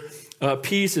word there,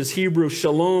 peace, is Hebrew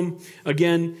shalom.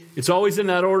 Again, it's always in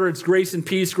that order. It's grace and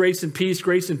peace, grace and peace,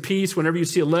 grace and peace whenever you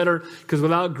see a letter, because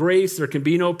without grace, there can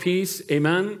be no peace.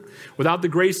 Amen. Without the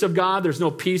grace of God, there's no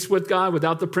peace with God.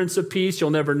 Without the Prince of Peace, you'll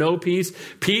never know peace.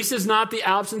 Peace is not the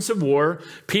absence of war.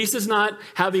 Peace is not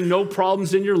having no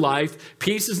problems in your life.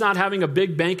 Peace is not having a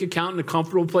big bank account and a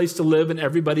comfortable place to live and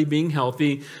everybody being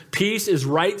healthy. Peace is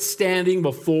right standing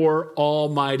before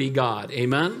Almighty God.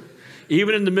 Amen.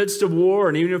 Even in the midst of war,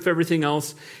 and even if everything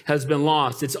else has been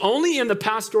lost. It's only in the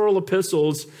pastoral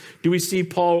epistles do we see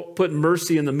Paul put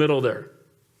mercy in the middle there.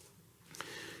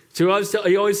 So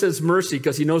he always says mercy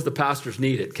because he knows the pastors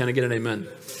need it. Can I get an amen?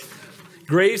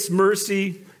 Grace,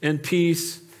 mercy, and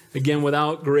peace. Again,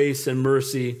 without grace and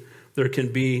mercy, there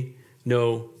can be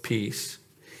no peace.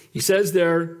 He says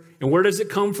there, and where does it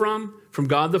come from? From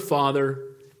God the Father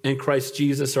and Christ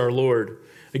Jesus our Lord.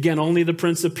 Again, only the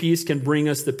Prince of Peace can bring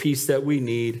us the peace that we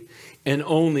need, and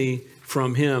only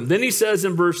from him. Then he says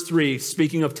in verse 3,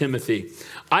 speaking of Timothy,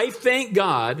 I thank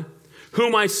God,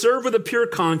 whom I serve with a pure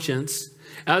conscience,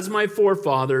 as my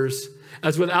forefathers,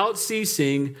 as without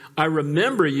ceasing I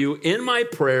remember you in my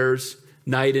prayers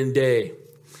night and day.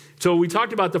 So we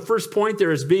talked about the first point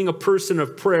there as being a person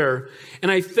of prayer.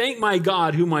 And I thank my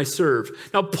God whom I serve.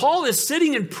 Now, Paul is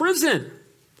sitting in prison,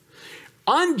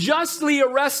 unjustly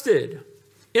arrested,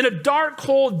 in a dark,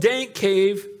 cold, dank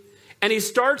cave. And he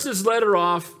starts his letter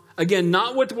off, again,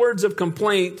 not with words of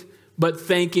complaint, but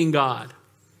thanking God.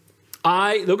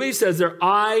 Look what he says there,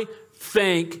 I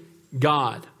thank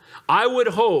God. I would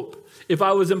hope if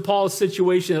I was in Paul's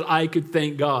situation that I could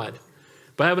thank God.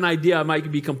 But I have an idea I might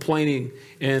be complaining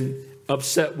and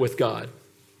upset with God.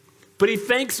 But he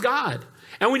thanks God.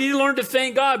 And we need to learn to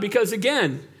thank God because,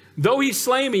 again, though he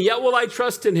slay me, yet will I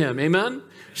trust in him. Amen?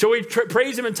 Shall we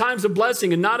praise him in times of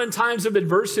blessing and not in times of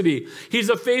adversity? He's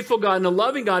a faithful God and a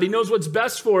loving God. He knows what's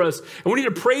best for us. And we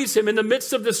need to praise him in the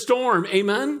midst of the storm.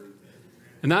 Amen?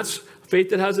 And that's faith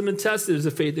that hasn't been tested is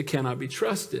a faith that cannot be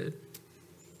trusted.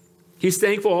 He's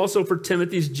thankful also for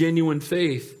Timothy's genuine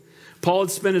faith. Paul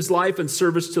had spent his life in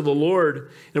service to the Lord.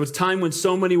 And it was time when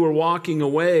so many were walking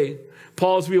away.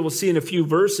 Paul, as we will see in a few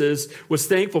verses, was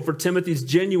thankful for Timothy's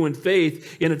genuine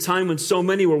faith in a time when so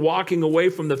many were walking away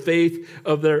from the faith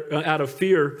of out of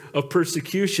fear of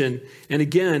persecution. And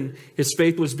again, his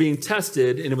faith was being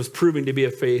tested, and it was proving to be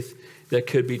a faith that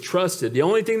could be trusted. The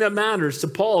only thing that matters to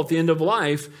Paul at the end of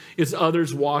life is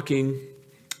others walking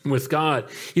with God.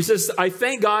 He says, I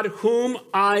thank God whom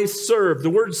I serve. The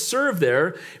word serve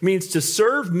there means to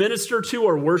serve, minister to,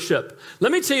 or worship.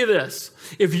 Let me tell you this.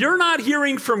 If you're not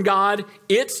hearing from God,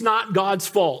 it's not God's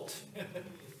fault.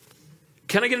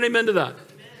 Can I get an amen to that?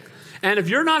 And if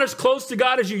you're not as close to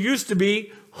God as you used to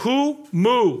be, who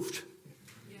moved?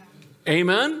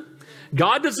 Amen?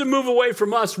 God doesn't move away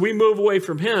from us. We move away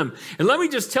from him. And let me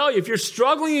just tell you, if you're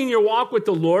struggling in your walk with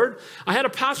the Lord, I had a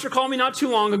pastor call me not too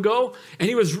long ago, and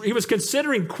he was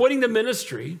considering quitting the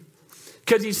ministry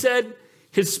because he said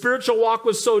his spiritual walk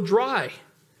was so dry.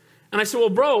 And I said, well,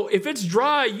 bro, if it's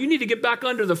dry, you need to get back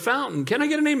under the fountain. Can I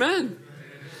get an amen?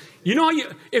 You know,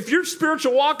 if your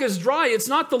spiritual walk is dry, it's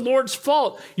not the Lord's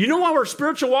fault. You know why our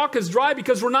spiritual walk is dry?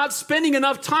 Because we're not spending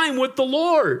enough time with the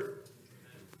Lord.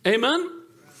 Amen?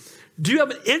 Do you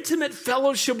have an intimate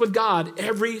fellowship with God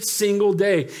every single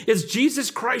day? Is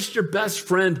Jesus Christ your best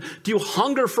friend? Do you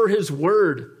hunger for his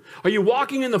word? Are you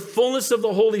walking in the fullness of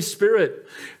the Holy Spirit?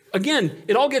 Again,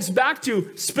 it all gets back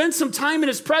to spend some time in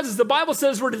his presence. The Bible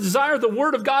says we're to desire the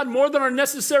word of God more than our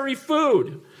necessary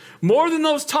food, more than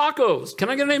those tacos. Can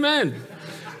I get an amen?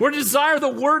 We're to desire the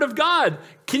word of God.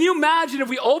 Can you imagine if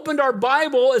we opened our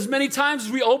Bible as many times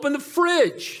as we open the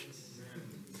fridge?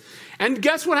 And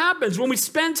guess what happens? When we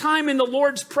spend time in the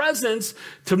Lord's presence,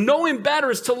 to know him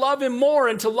better is to love him more,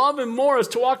 and to love him more is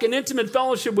to walk in intimate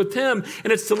fellowship with him,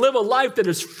 and it's to live a life that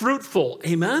is fruitful.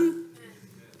 Amen?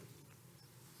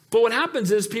 But what happens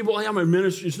is people, hey, my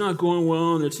ministry's not going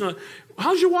well, and it's not.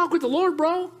 How's your walk with the Lord,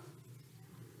 bro?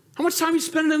 How much time are you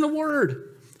spending in the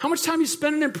Word? How much time are you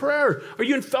spending in prayer? Are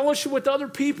you in fellowship with other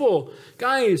people?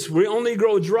 Guys, we only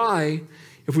grow dry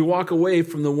if we walk away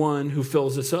from the one who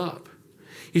fills us up.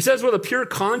 He says with a pure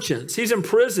conscience, he's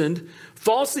imprisoned,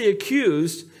 falsely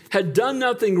accused, had done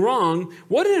nothing wrong.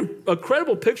 What an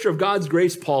incredible picture of God's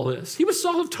grace Paul is. He was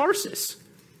Saul of Tarsus.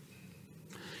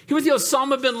 He was the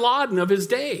Osama bin Laden of his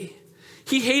day.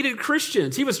 He hated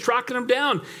Christians. He was tracking them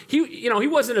down. He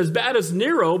wasn't as bad as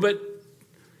Nero, but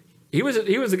he was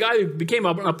the guy who became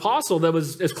an apostle that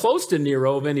was as close to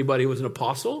Nero of anybody who was an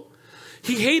apostle.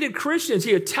 He hated Christians.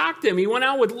 He attacked them. He went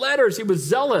out with letters. He was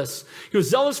zealous. He was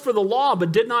zealous for the law,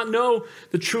 but did not know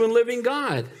the true and living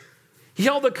God. He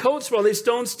held the coats while they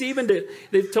stoned Stephen to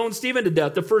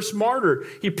death, the first martyr.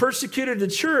 He persecuted the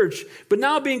church, but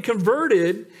now being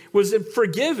converted, was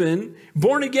forgiven,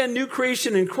 born again, new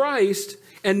creation in Christ,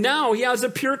 and now he has a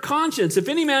pure conscience. If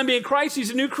any man be in Christ, he's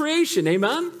a new creation.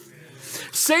 Amen?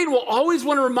 Satan will always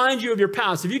want to remind you of your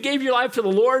past. If you gave your life to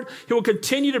the Lord, he will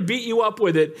continue to beat you up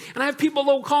with it. And I have people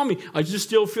that will call me, I just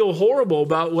still feel horrible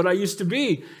about what I used to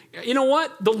be. You know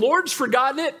what? The Lord's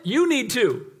forgotten it. You need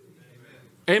to.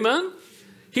 Amen?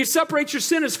 He separates your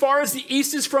sin as far as the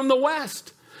east is from the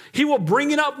west. He will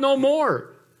bring it up no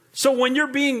more. So when you're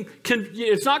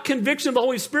it's not conviction of the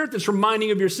Holy Spirit that's reminding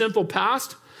you of your sinful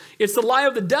past. It's the lie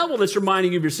of the devil that's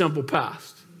reminding you of your sinful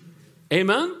past.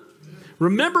 Amen?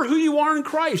 Remember who you are in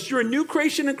Christ. You're a new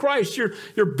creation in Christ.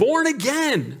 You're born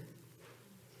again.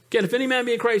 Again, if any man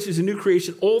be in Christ, he's a new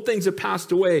creation. Old things have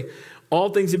passed away. All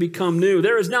things have become new.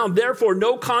 There is now, therefore,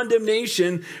 no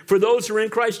condemnation for those who are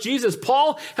in Christ Jesus.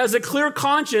 Paul has a clear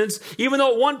conscience, even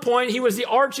though at one point he was the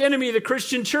arch enemy of the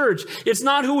Christian church. It's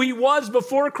not who he was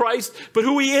before Christ, but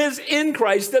who he is in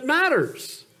Christ that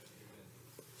matters.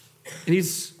 And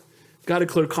he's got a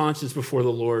clear conscience before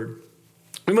the Lord.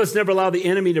 We must never allow the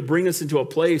enemy to bring us into a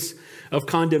place of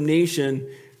condemnation,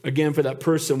 again, for that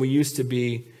person we used to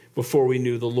be before we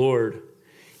knew the Lord.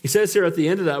 He says here at the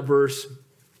end of that verse,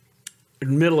 in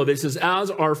the middle of it, it says,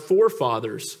 as our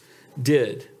forefathers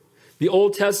did. The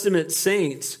Old Testament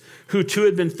saints who too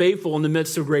had been faithful in the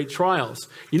midst of great trials.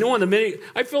 You know,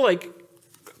 I feel like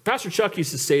Pastor Chuck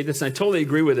used to say this, and I totally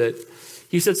agree with it.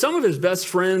 He said some of his best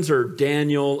friends are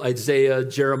Daniel, Isaiah,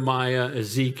 Jeremiah,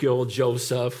 Ezekiel,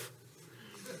 Joseph.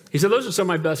 He said, those are some of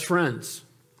my best friends.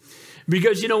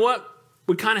 Because you know what?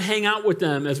 We kind of hang out with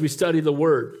them as we study the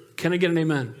Word. Can I get an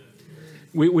amen?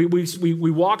 We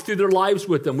walk through their lives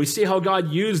with them. We see how God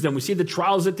used them. We see the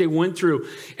trials that they went through.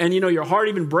 And, you know, your heart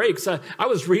even breaks. I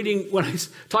was reading, when I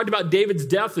talked about David's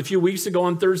death a few weeks ago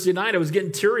on Thursday night, I was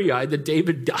getting teary-eyed that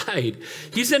David died.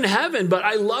 He's in heaven, but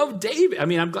I love David. I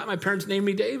mean, I'm glad my parents named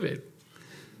me David.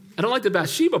 I don't like the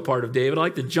Bathsheba part of David. I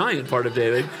like the giant part of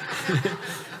David.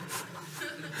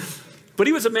 But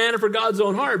he was a man after God's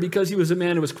own heart because he was a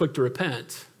man who was quick to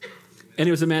repent. And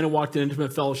he was a man who walked in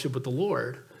intimate fellowship with the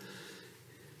Lord.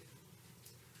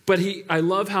 But I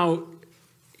love how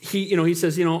he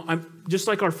says, I'm just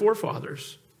like our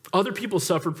forefathers. Other people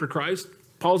suffered for Christ.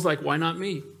 Paul's like, why not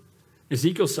me?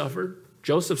 Ezekiel suffered.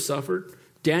 Joseph suffered.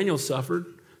 Daniel suffered.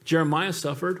 Jeremiah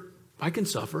suffered. I can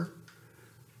suffer.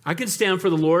 I can stand for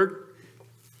the Lord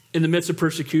in the midst of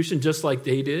persecution just like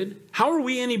they did. How are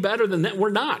we any better than that?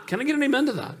 We're not. Can I get an amen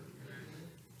to that?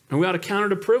 And we ought to count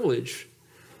it a privilege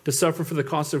to suffer for the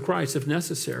cause of Christ if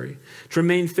necessary. To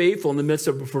remain faithful in the midst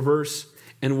of a perverse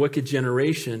and wicked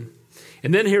generation.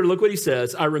 And then here, look what he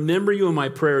says. I remember you in my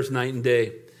prayers night and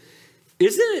day.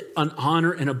 Isn't it an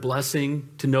honor and a blessing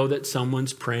to know that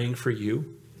someone's praying for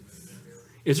you?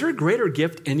 Is there a greater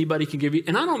gift anybody can give you?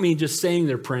 And I don't mean just saying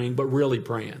they're praying, but really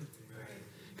praying.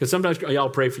 Because sometimes, I'll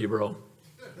pray for you, bro.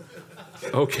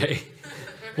 Okay.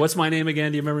 What's my name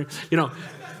again? Do you remember?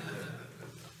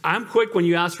 I'm quick when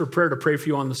you ask for prayer to pray for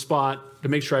you on the spot, to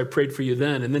make sure I prayed for you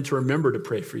then, and then to remember to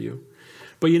pray for you.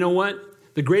 But you know what?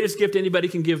 The greatest gift anybody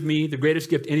can give me, the greatest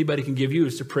gift anybody can give you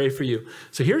is to pray for you.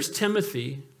 So here's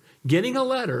Timothy getting a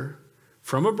letter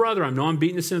from a brother. I know I'm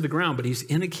beating this into the ground, but he's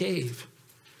in a cave.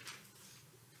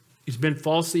 He's been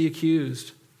falsely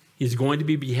accused. He's going to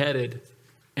be beheaded,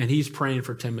 and he's praying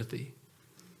for Timothy.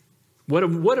 What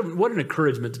an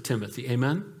encouragement to Timothy,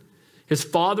 amen? His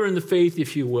father in the faith,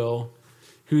 if you will,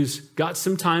 who's got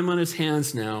some time on his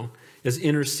hands now, is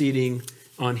interceding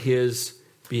on his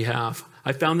behalf.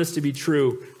 I found this to be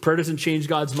true. Prayer doesn't change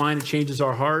God's mind, it changes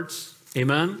our hearts.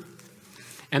 Amen?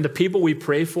 And the people we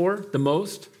pray for the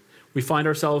most, we find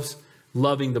ourselves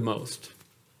loving the most.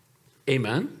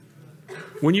 Amen?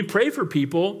 When you pray for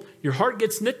people, your heart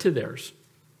gets knit to theirs.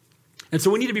 And so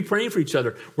we need to be praying for each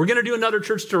other. We're going to do another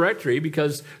church directory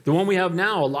because the one we have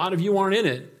now, a lot of you aren't in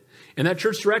it. And that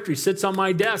church directory sits on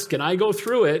my desk and I go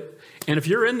through it. And if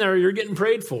you're in there, you're getting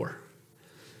prayed for.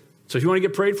 So if you want to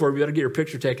get prayed for, you got to get your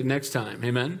picture taken next time.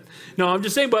 Amen? No, I'm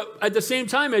just saying, but at the same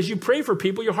time, as you pray for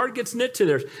people, your heart gets knit to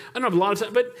theirs. I don't have a lot of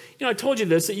time, but I told you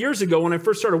this that years ago when I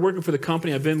first started working for the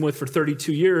company I've been with for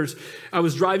 32 years, I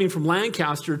was driving from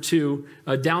Lancaster to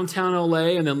downtown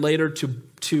LA and then later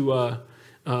to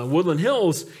Woodland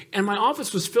Hills, and my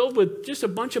office was filled with just a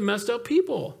bunch of messed up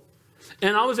people.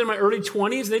 And I was in my early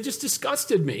 20s, and they just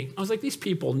disgusted me. I was like, these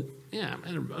people,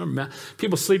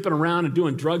 people sleeping around and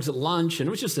doing drugs at lunch,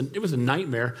 and it was a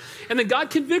nightmare. And then God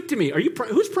convicted me.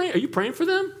 Who's praying? Are you praying for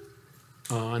them?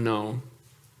 Oh, no.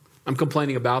 I'm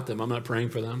complaining about them. I'm not praying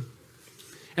for them.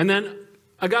 And then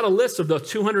I got a list of those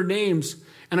 200 names,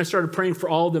 and I started praying for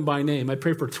all of them by name. I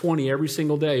prayed for 20 every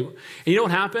single day. And you know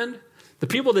what happened? The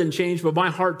people didn't change, but my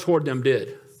heart toward them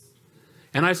did.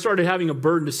 And I started having a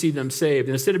burden to see them saved.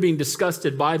 And instead of being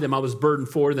disgusted by them, I was burdened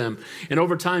for them. And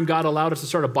over time, God allowed us to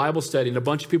start a Bible study. And a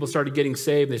bunch of people started getting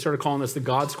saved. And they started calling us the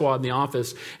God Squad in the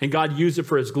office. And God used it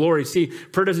for his glory. See,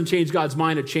 prayer doesn't change God's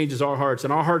mind. It changes our hearts.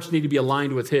 And our hearts need to be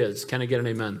aligned with his. Can I get an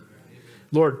amen?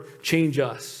 Lord, change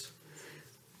us.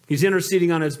 He's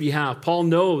interceding on his behalf. Paul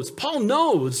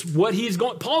knows what he's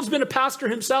going. Paul's been a pastor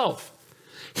himself.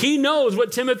 He knows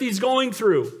what Timothy's going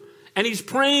through. And he's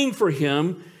praying for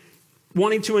him,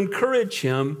 wanting to encourage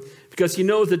him because he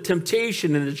knows the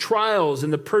temptation and the trials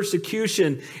and the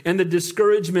persecution and the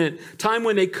discouragement, time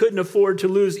when they couldn't afford to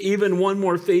lose even one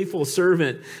more faithful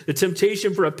servant, the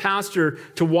temptation for a pastor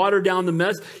to water down the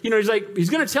mess. He's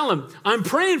going to tell him, I'm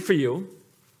praying for you,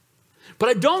 but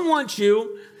I don't want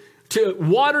you to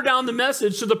water down the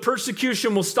message so the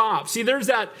persecution will stop. See, there's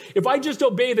that, if I just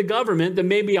obey the government, then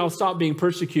maybe I'll stop being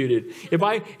persecuted. If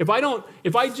I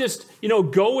just,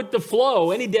 go with the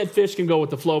flow, any dead fish can go with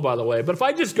the flow, by the way. But if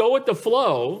I just go with the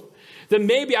flow, then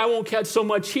maybe I won't catch so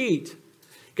much heat.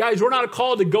 Guys, we're not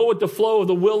called to go with the flow of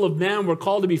the will of man. We're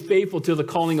called to be faithful to the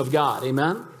calling of God.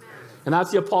 Amen? And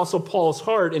that's the Apostle Paul's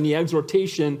heart and the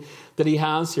exhortation that he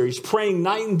has here. He's praying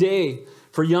night and day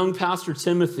for young Pastor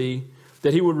Timothy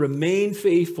that he would remain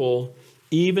faithful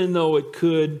even though it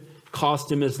could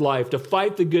cost him his life, to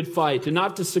fight the good fight, to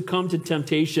not to succumb to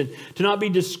temptation, to not be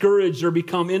discouraged or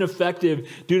become ineffective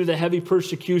due to the heavy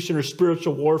persecution or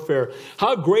spiritual warfare.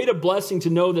 How great a blessing to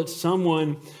know that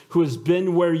someone who has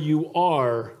been where you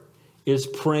are is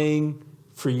praying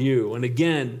for you. And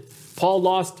again, Paul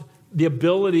lost the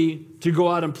ability to go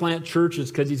out and plant churches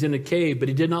because he's in a cave, but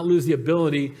he did not lose the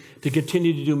ability to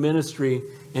continue to do ministry,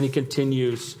 and he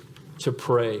continues to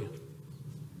pray.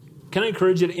 Can I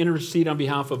encourage you to intercede on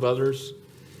behalf of others?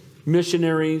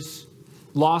 Missionaries,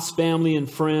 lost family and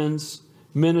friends,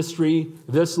 ministry,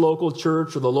 this local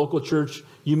church or the local church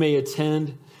you may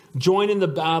attend. Join in the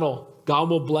battle. God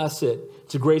will bless it.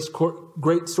 It's a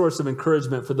great source of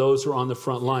encouragement for those who are on the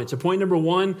front line. So point number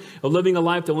one, of living a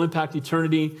life that will impact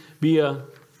eternity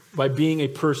by being a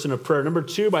person of prayer. Number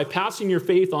two, by passing your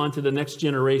faith on to the next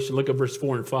generation. Look at verse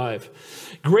 4 and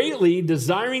 5. Greatly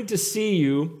desiring to see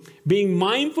you, being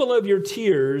mindful of your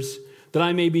tears, that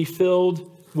I may be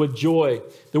filled with joy.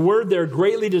 The word there,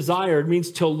 greatly desired,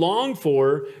 means to long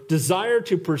for, desire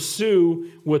to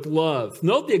pursue with love.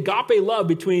 Note the agape love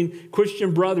between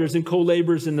Christian brothers and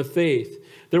co-laborers in the faith.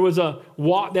 There was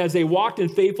as they walked in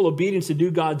faithful obedience to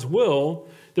do God's will,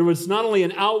 there was not only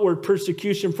an outward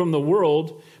persecution from the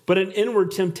world, but an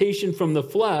inward temptation from the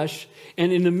flesh.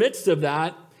 And in the midst of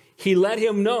that, he let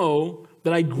him know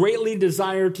that I greatly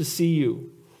desire to see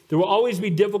you. There will always be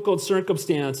difficult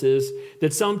circumstances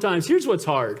that sometimes, here's what's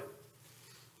hard.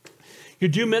 You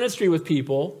do ministry with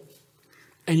people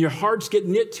and your hearts get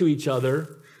knit to each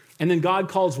other, and then God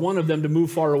calls one of them to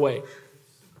move far away.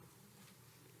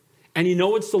 And you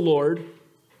know it's the Lord,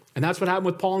 and that's what happened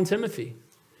with Paul and Timothy.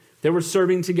 They were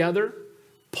serving together.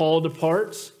 Paul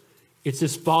departs. It's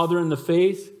his father in the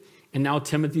faith, and now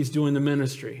Timothy's doing the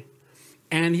ministry.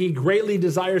 And he greatly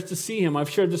desires to see him. I've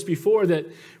shared this before, that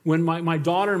when my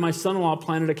daughter and my son-in-law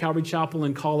planted a Calvary Chapel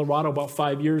in Colorado about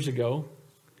 5 years ago,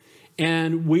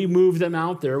 and we moved them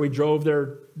out there. We drove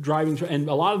their driving, and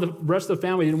a lot of the rest of the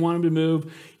family didn't want them to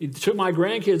move. He took my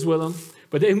grandkids with them,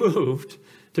 but they moved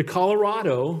to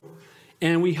Colorado,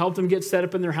 and we helped them get set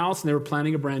up in their house, and they were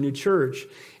planning a brand new church.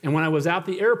 And when I was at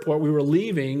the airport, we were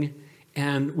leaving,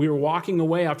 and we were walking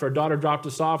away after our daughter dropped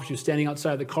us off. She was standing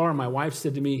outside the car, and my wife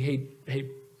said to me, hey,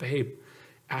 babe,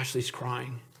 Ashley's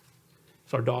crying.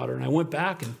 It's our daughter. And I went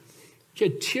back, and she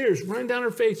had tears running down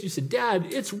her face. She said, Dad,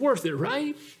 it's worth it,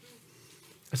 right?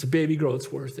 I said, baby girl,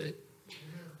 it's worth it.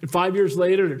 And 5 years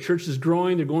later, the church is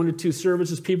growing. They're going to 2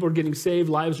 services. People are getting saved.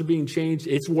 Lives are being changed.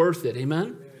 It's worth it.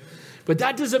 Amen? But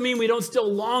that doesn't mean we don't still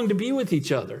long to be with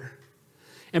each other.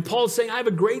 And Paul's saying, I have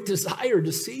a great desire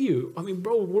to see you. I mean,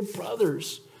 bro, we're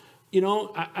brothers. You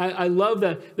know, I love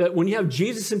that when you have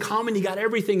Jesus in common, you got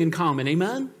everything in common.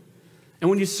 Amen? And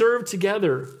when you serve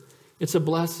together, it's a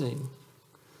blessing.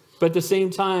 But at the same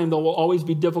time, there will always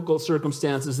be difficult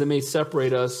circumstances that may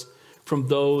separate us from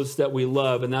those that we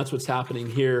love. And that's what's happening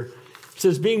here. It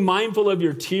says, being mindful of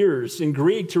your tears. In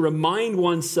Greek, to remind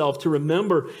oneself, to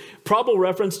remember. Probable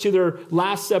reference to their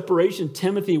last separation,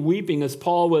 Timothy weeping as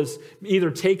Paul was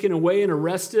either taken away and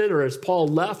arrested, or as Paul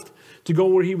left to go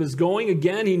where he was going.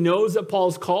 Again, he knows that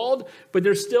Paul's called, but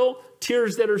there's still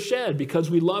tears that are shed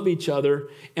because we love each other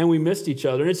and we missed each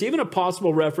other. And it's even a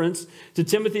possible reference to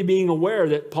Timothy being aware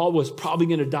that Paul was probably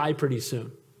going to die pretty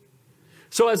soon.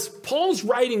 So as Paul's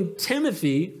writing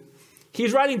Timothy,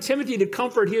 he's writing Timothy to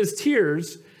comfort his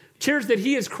tears that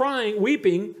he is crying,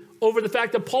 weeping over the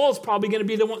fact that Paul's probably going to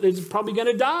be the one that's probably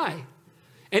going to die.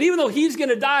 And even though he's going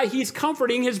to die, he's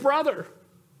comforting his brother.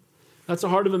 That's the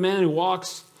heart of a man who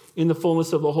walks in the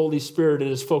fullness of the Holy Spirit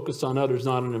and is focused on others,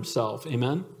 not on himself.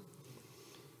 Amen?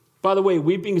 By the way,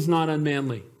 weeping is not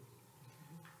unmanly.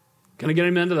 Can I get an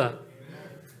amen to that? Amen.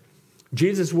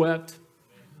 Jesus wept.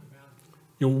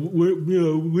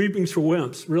 Weeping's for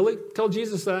wimps. Really? Tell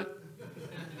Jesus that.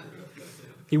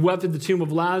 He wept at the tomb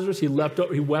of Lazarus. He wept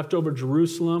over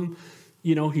Jerusalem.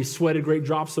 He sweated great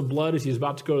drops of blood as he was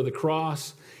about to go to the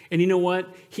cross. And you know what?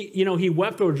 He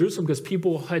wept over Jerusalem because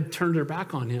people had turned their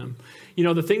back on him.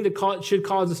 The thing that should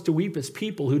cause us to weep is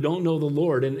people who don't know the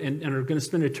Lord and are going to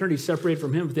spend eternity separated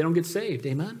from him if they don't get saved.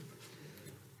 Amen?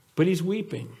 But he's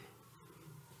weeping.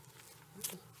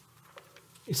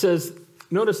 He says,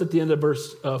 notice at the end of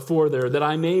verse 4 there, that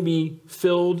I may be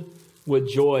filled with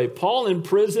joy. Paul in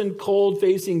prison, cold,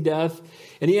 facing death,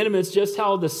 and he intimates just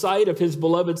how the sight of his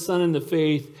beloved son in the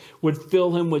faith would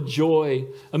fill him with joy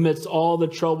amidst all the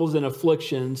troubles and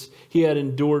afflictions he had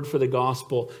endured for the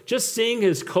gospel. Just seeing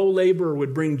his co-laborer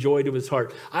would bring joy to his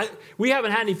heart. We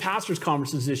haven't had any pastors'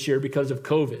 conferences this year because of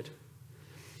COVID.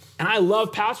 And I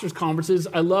love pastors' conferences.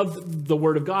 I love the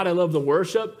Word of God. I love the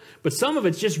worship. But some of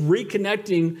it's just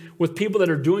reconnecting with people that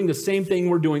are doing the same thing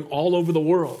we're doing all over the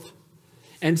world.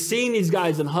 And seeing these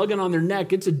guys and hugging on their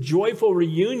neck, it's a joyful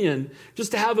reunion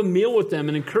just to have a meal with them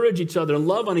and encourage each other and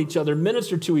love on each other,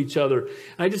 minister to each other.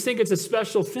 And I just think it's a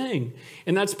special thing.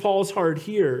 And that's Paul's heart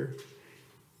here.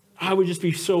 I would just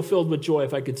be so filled with joy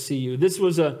if I could see you. This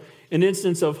was an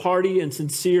instance of hearty and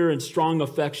sincere and strong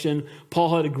affection.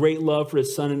 Paul had a great love for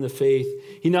his son in the faith.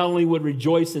 He not only would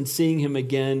rejoice in seeing him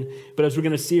again, but as we're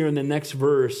going to see here in the next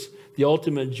verse, the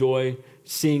ultimate joy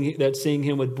seeing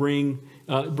him would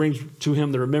brings to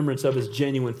him the remembrance of his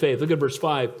genuine faith. Look at verse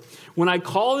 5. When I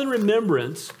call in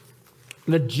remembrance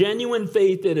the genuine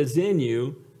faith that is in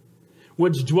you,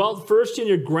 which dwelt first in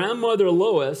your grandmother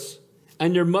Lois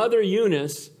and your mother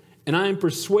Eunice, and I am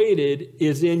persuaded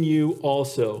is in you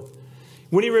also.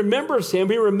 When he remembers him,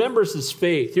 he remembers his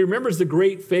faith. He remembers the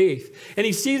great faith. And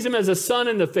he sees him as a son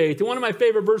in the faith. And one of my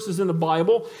favorite verses in the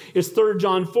Bible is 3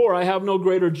 John 4. I have no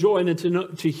greater joy than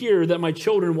to hear that my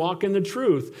children walk in the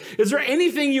truth. Is there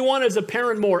anything you want as a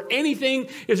parent more? Anything?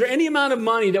 Is there any amount of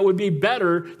money that would be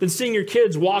better than seeing your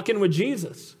kids walking with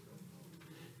Jesus?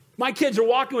 My kids are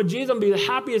walking with Jesus. I'm going to be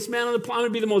the happiest man on the planet.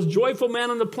 I'm going to be the most joyful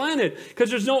man on the planet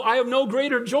because I have no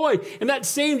greater joy. And that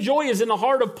same joy is in the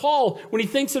heart of Paul when he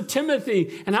thinks of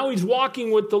Timothy and how he's walking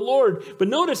with the Lord. But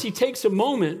notice he takes a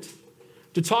moment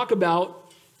to talk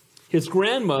about his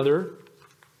grandmother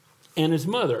and his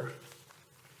mother,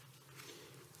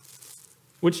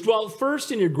 which dwelt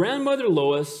first in your grandmother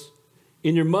Lois,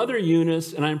 in your mother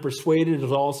Eunice, and I am persuaded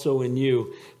is also in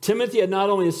you. Timothy had not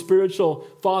only a spiritual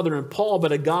father in Paul,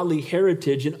 but a godly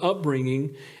heritage and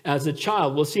upbringing as a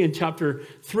child. We'll see in chapter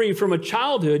 3, from a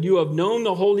childhood you have known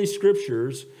the Holy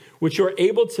Scriptures, which are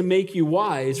able to make you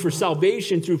wise for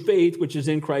salvation through faith, which is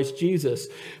in Christ Jesus.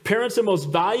 Parents, the most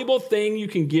valuable thing you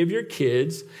can give your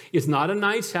kids is not a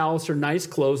nice house or nice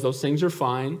clothes. Those things are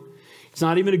fine. It's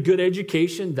not even a good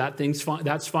education.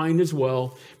 That's fine as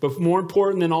well. But more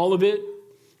important than all of it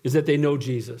is that they know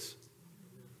Jesus.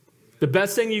 The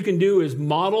best thing you can do is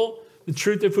model the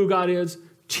truth of who God is,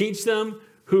 teach them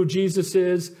who Jesus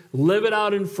is, live it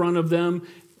out in front of them,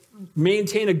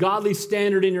 maintain a godly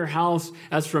standard in your house.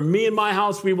 As for me and my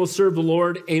house, we will serve the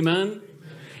Lord. Amen.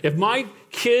 If my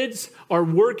kids are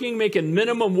working, making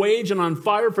minimum wage and on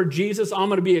fire for Jesus, I'm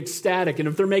going to be ecstatic. And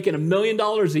if they're making $1 million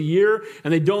a year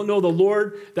and they don't know the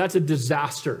Lord, that's a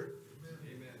disaster.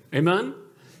 Amen. Amen?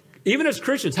 Even as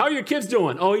Christians, how are your kids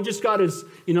doing? Oh, he just got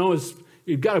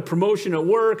he got a promotion at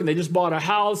work and they just bought a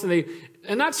house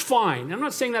and that's fine. I'm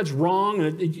not saying that's wrong.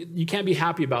 And you can't be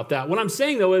happy about that. What I'm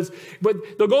saying though is, but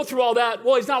they'll go through all that.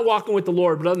 Well, he's not walking with the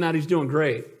Lord, but other than that, he's doing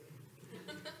great.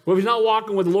 Well, if he's not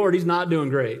walking with the Lord, he's not doing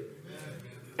great.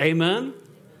 Amen?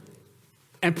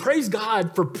 And praise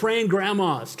God for praying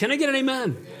grandmas. Can I get an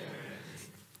amen?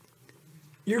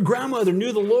 Your grandmother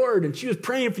knew the Lord, and she was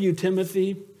praying for you,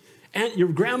 Timothy. And your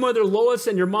grandmother Lois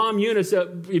and your mom Eunice,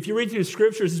 if you read through the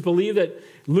scriptures, it's believed that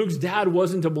Luke's dad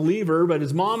wasn't a believer, but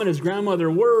his mom and his grandmother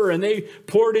were, and they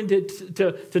poured into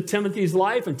to Timothy's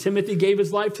life, and Timothy gave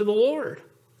his life to the Lord.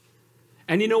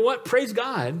 And you know what? Praise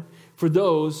God for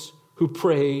those who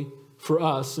pray for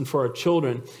us and for our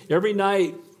children. Every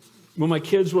night when my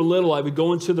kids were little, I would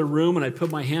go into the room and I'd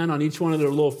put my hand on each one of their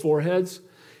little foreheads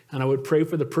and I would pray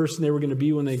for the person they were going to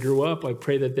be when they grew up. I'd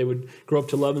pray that they would grow up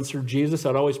to love and serve Jesus.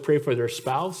 I'd always pray for their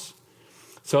spouse.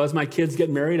 So as my kids get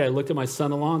married, I looked at my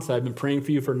son-in-law and said, I've been praying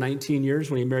for you for 19 years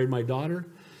when he married my daughter.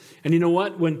 And you know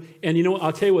what?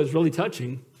 I'll tell you what's really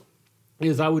touching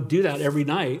is I would do that every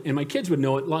night and my kids would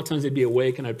know it. A lot of times they'd be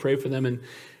awake and I'd pray for them. And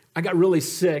I got really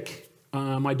sick.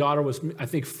 My daughter was, I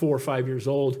think, 4 or 5 years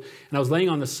old. And I was laying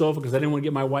on the sofa because I didn't want to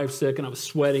get my wife sick. And I was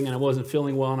sweating and I wasn't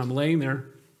feeling well. And I'm laying there.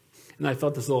 And I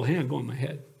felt this little hand go on my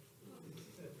head.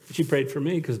 She prayed for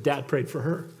me because Dad prayed for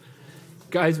her.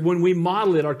 Guys, when we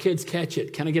model it, our kids catch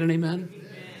it. Can I get an amen?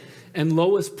 and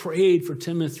Lois prayed for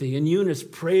Timothy, and Eunice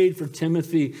prayed for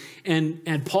Timothy,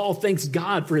 and Paul thanks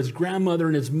God for his grandmother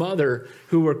and his mother,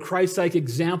 who were Christ-like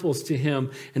examples to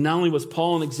him. And not only was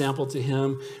Paul an example to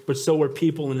him, but so were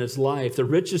people in his life. The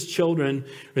richest children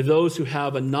are those who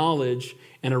have a knowledge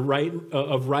and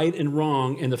of right and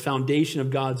wrong and the foundation of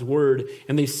God's word,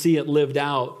 and they see it lived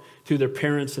out through their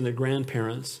parents and their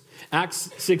grandparents. Acts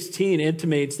 16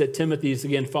 intimates that Timothy's,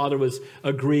 again, father was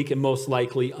a Greek and most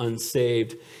likely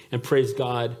unsaved. And praise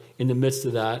God, in the midst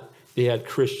of that, they had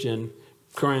Christian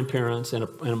grandparents and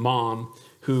a mom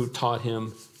who taught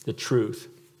him the truth.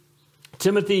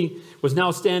 Timothy was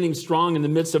now standing strong in the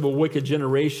midst of a wicked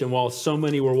generation while so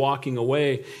many were walking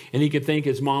away. And he could thank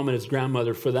his mom and his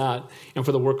grandmother for that and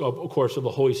for the work, of course, of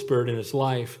the Holy Spirit in his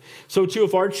life. So too,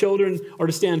 if our children are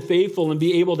to stand faithful and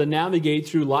be able to navigate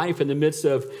through life in the midst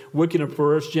of wicked and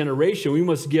perverse generation, we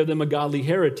must give them a godly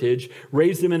heritage,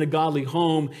 raise them in a godly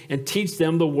home, and teach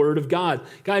them the Word of God.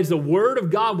 Guys, the Word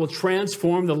of God will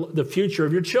transform the future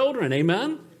of your children.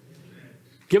 Amen?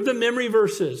 Give them memory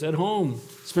verses at home.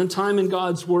 Spend time in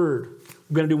God's Word.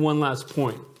 We're going to do one last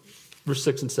point. Verse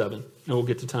 6 and 7. And we'll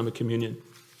get to time of communion.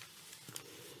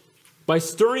 By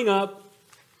stirring up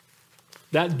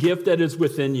that gift that is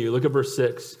within you. Look at verse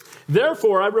 6.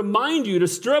 Therefore, I remind you to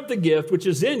stir up the gift which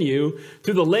is in you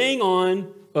through the laying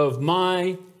on of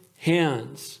my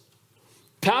hands.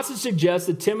 The passage suggests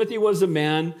that Timothy was a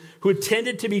man who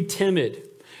tended to be timid.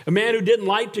 A man who didn't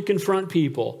like to confront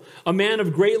people. A man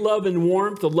of great love and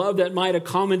warmth, a love that might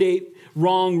accommodate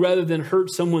wrong rather than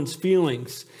hurt someone's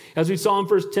feelings. As we saw in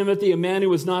 1 Timothy, a man who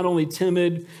was not only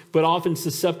timid, but often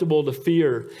susceptible to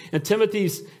fear. And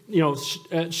Timothy's,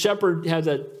 shepherd has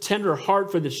a tender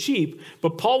heart for the sheep,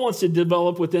 but Paul wants to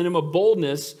develop within him a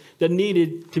boldness that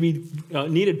needed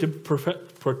to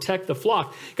protect the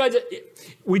flock. Guys,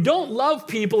 we don't love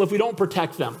people if we don't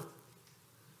protect them.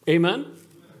 Amen?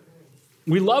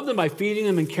 We love them by feeding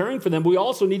them and caring for them, but we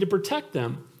also need to protect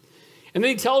them. And then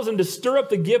he tells him to stir up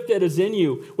the gift that is in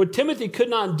you. What Timothy could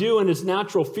not do in his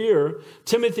natural fear,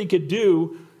 Timothy could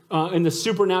do in the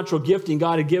supernatural gifting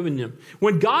God had given him.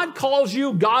 When God calls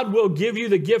you, God will give you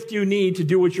the gift you need to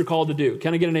do what you're called to do.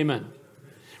 Can I get an amen?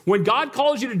 When God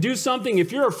calls you to do something,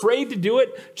 if you're afraid to do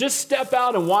it, just step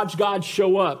out and watch God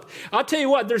show up. I'll tell you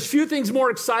what, there's few things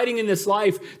more exciting in this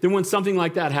life than when something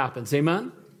like that happens.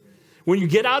 Amen? When you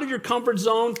get out of your comfort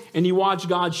zone and you watch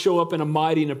God show up in a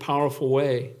mighty and a powerful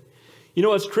way.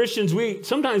 As Christians,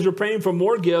 sometimes we're praying for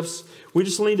more gifts. We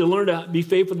just need to learn to be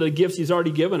faithful to the gifts he's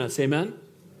already given us. Amen?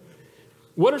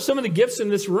 What are some of the gifts in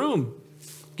this room?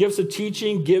 Gifts of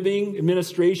teaching, giving,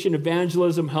 administration,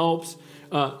 evangelism, helps,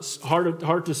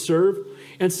 heart to serve.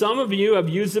 And some of you have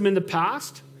used them in the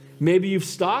past. Maybe you've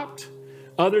stopped.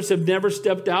 Others have never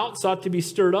stepped out, sought to be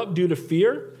stirred up due to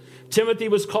fear. Timothy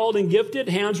was called and gifted.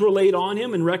 Hands were laid on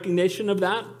him in recognition of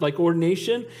that, like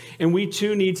ordination. And we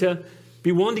too need to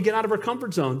be willing to get out of our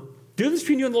comfort zone. Do this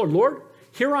between you and the Lord. Lord,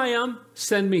 here I am.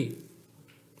 Send me.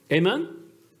 Amen?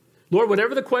 Lord,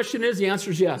 whatever the question is, the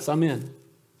answer is yes. I'm in.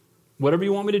 Whatever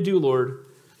you want me to do, Lord,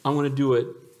 I want to do it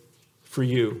for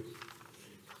you.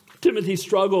 Timothy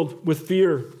struggled with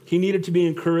fear. He needed to be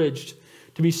encouraged,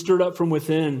 to be stirred up from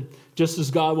within. Just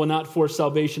as God will not force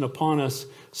salvation upon us,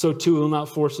 so too will not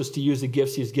force us to use the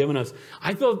gifts he's given us.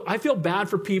 I feel bad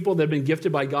for people that have been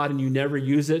gifted by God and you never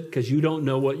use it because you don't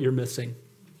know what you're missing.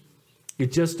 You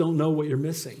just don't know what you're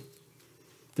missing.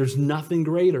 There's nothing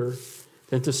greater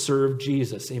than to serve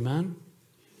Jesus. Amen?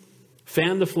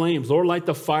 Fan the flames. Lord, light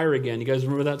the fire again. You guys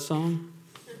remember that song?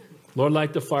 Lord,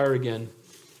 light the fire again.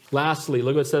 Lastly,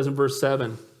 look what it says in verse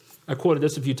 7. I quoted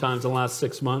this a few times in the last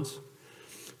 6 months.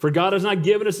 For God has not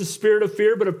given us a spirit of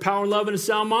fear, but of power and love and a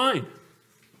sound mind.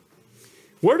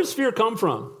 Where does fear come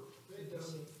from?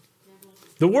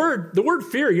 The word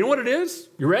fear, you know what it is?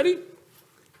 You ready?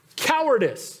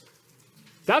 Cowardice.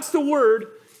 That's the word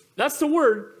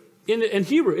in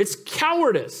Hebrew. It's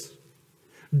cowardice.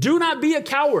 Do not be a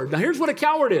coward. Now here's what a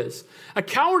coward is. A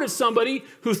coward is somebody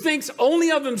who thinks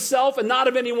only of himself and not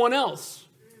of anyone else.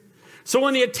 So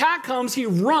when the attack comes, he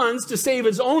runs to save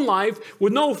his own life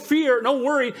with no fear, no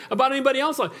worry about anybody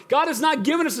else's life. God has not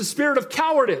given us a spirit of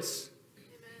cowardice.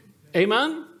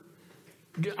 Amen?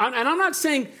 And I'm not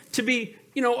saying to be,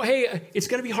 hey, it's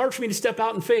going to be hard for me to step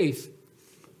out in faith.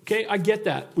 Okay, I get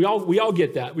that. We all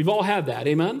get that. We've all had that.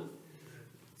 Amen?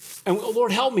 And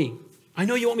Lord, help me. I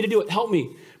know you want me to do it. Help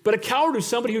me. But a coward is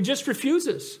somebody who just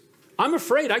refuses. I'm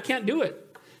afraid I can't do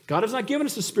it. God has not given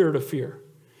us a spirit of fear.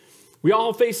 We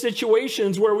all face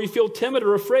situations where we feel timid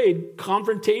or afraid,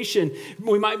 confrontation.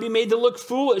 We might be made to look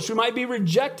foolish. We might be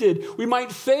rejected. We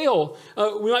might fail.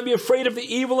 We might be afraid of the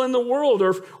evil in the world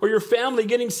or your family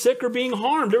getting sick or being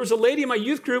harmed. There was a lady in my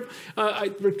youth group.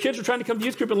 The kids were trying to come to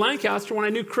youth group in Lancaster when I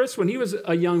knew Chris when he was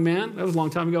a young man. That was a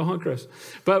long time ago, huh, Chris?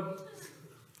 But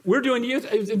we're doing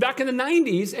youth back in the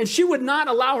 90s, and she would not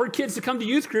allow her kids to come to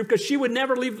youth group because she would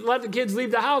never let the kids leave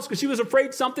the house because she was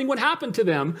afraid something would happen to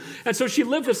them. And so she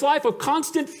lived this life of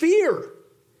constant fear.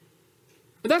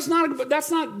 But that's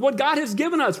not what God has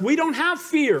given us. We don't have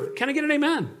fear. Can I get an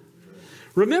amen?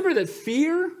 Remember that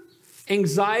fear,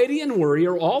 anxiety, and worry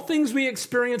are all things we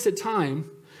experience at times,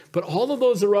 but all of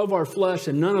those are of our flesh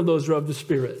and none of those are of the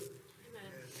Spirit.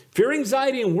 Amen. Fear,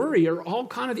 anxiety, and worry are all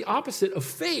kind of the opposite of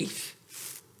faith.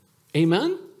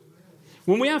 Amen?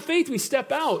 When we have faith, we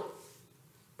step out.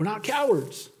 We're not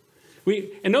cowards.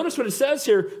 And notice what it says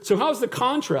here. So how's the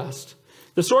contrast?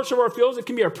 The source of our fears, it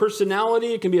can be our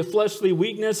personality. It can be a fleshly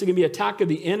weakness. It can be attack of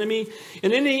the enemy.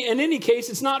 In any case,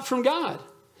 it's not from God.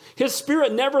 His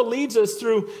Spirit never leads us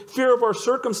through fear of our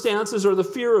circumstances or the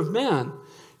fear of man.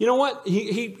 You know what?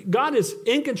 God is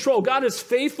in control. God is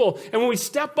faithful. And when we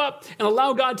step up and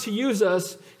allow God to use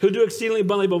us, He'll do exceedingly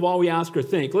abundantly above all we ask or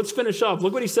think. Let's finish up.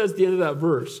 Look what He says at the end of that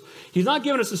verse. He's not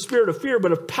giving us a spirit of fear,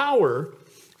 but of power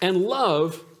and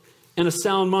love and a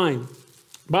sound mind.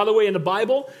 By the way, in the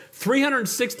Bible,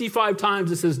 365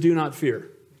 times it says, do not fear.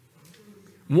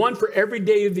 One for every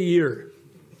day of the year.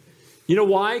 You know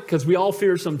why? Because we all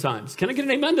fear sometimes. Can I get an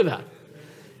amen to that?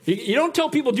 You don't tell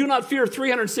people do not fear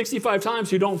 365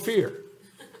 times who don't fear.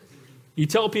 You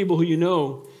tell people who you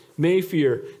know may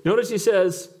fear. Notice he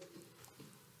says,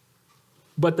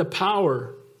 but the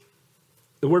power,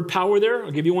 the word power there,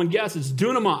 I'll give you one guess, it's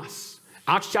dunamis.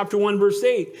 Acts chapter 1, verse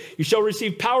 8. You shall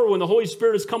receive power when the Holy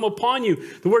Spirit has come upon you.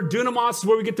 The word dunamis is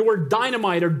where we get the word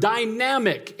dynamite or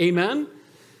dynamic. Amen?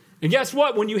 And guess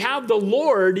what? When you have the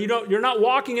Lord, you're not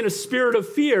walking in a spirit of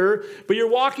fear, but you're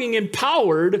walking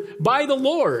empowered by the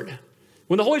Lord.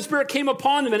 When the Holy Spirit came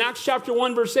upon them in Acts chapter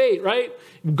 1, verse 8, right?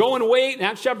 Go and wait. In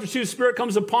Acts chapter 2, the Spirit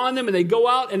comes upon them and they go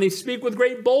out and they speak with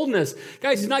great boldness.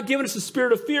 Guys, He's not giving us a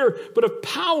spirit of fear, but of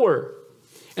power.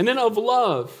 And then of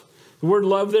love. The word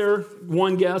love there,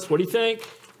 one guess. What do you think?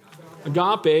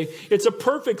 Agape. It's a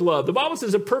perfect love. The Bible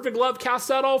says a perfect love casts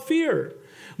out all fear.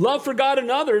 Love for God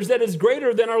and others that is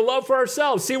greater than our love for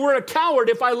ourselves. See, we're a coward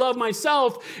if I love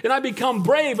myself, and I become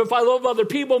brave if I love other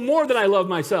people more than I love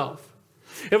myself.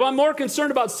 If I'm more concerned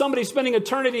about somebody spending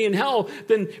eternity in hell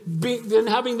than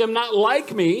having them not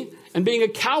like me and being a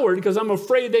coward because I'm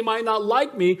afraid they might not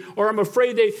like me or I'm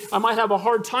afraid I might have a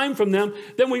hard time from them,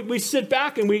 then we sit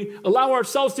back and we allow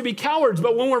ourselves to be cowards.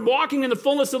 But when we're walking in the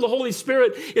fullness of the Holy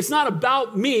Spirit, it's not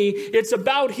about me, it's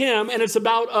about Him and it's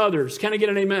about others. Can I get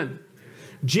an amen?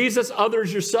 Jesus,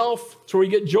 others, yourself. That's where we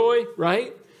get joy,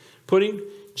 right? Putting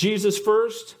Jesus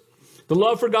first. The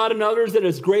love for God and others that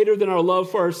is greater than our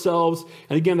love for ourselves.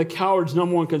 And again, the coward's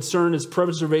number one concern is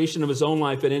preservation of his own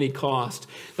life at any cost.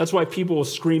 That's why people will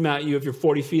scream at you if you're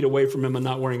 40 feet away from him and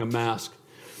not wearing a mask.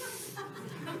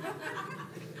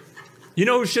 You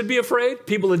know who should be afraid?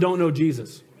 People that don't know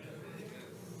Jesus.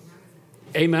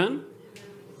 Amen?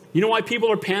 You know why people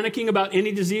are panicking about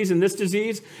any disease and this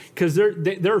disease? Because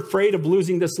they're afraid of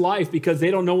losing this life because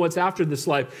they don't know what's after this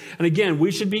life. And again,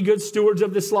 we should be good stewards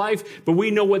of this life, but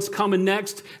we know what's coming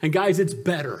next. And guys, it's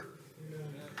better.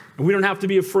 And we don't have to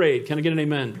be afraid. Can I get an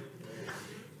amen?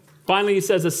 Finally, he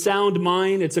says a sound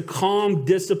mind. It's a calm,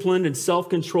 disciplined, and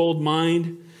self-controlled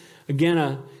mind.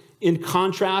 Again, in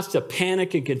contrast to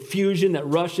panic and confusion that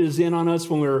rushes in on us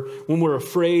when we're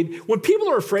afraid. When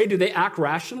people are afraid, do they act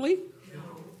rationally?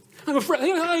 I'm afraid.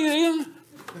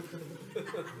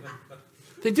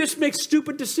 They just make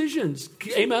stupid decisions.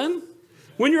 Amen?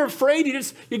 When you're afraid,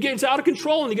 you get out of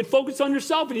control and you get focused on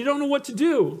yourself and you don't know what to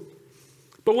do.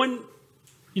 But when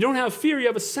you don't have fear, you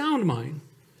have a sound mind.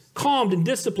 Calmed and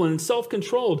disciplined and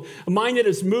self-controlled. A mind that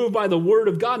is moved by the Word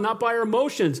of God, not by our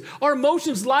emotions. Our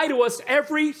emotions lie to us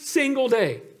every single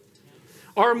day.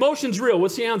 Are emotions real?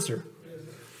 What's the answer?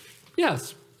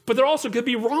 Yes. But they also could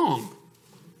be wrong.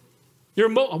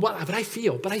 But I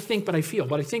feel, but I think, but I feel,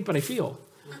 but I think, but I feel.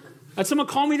 Had someone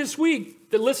call me this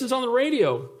week that listens on the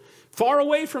radio, far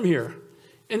away from here.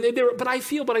 And they were, but I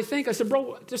feel, but I think. I said,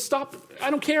 bro, just stop.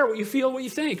 I don't care what you feel, what you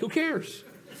think. Who cares?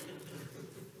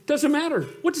 Doesn't matter.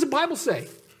 What does the Bible say?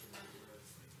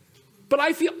 But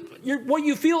I feel, what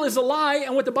you feel is a lie,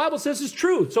 and what the Bible says is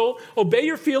true. So obey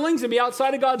your feelings and be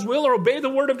outside of God's will, or obey the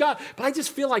Word of God. But I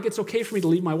just feel like it's okay for me to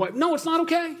leave my wife. No, it's not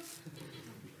okay.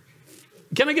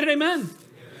 Can I get an amen?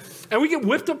 And we get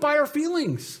whipped up by our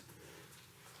feelings.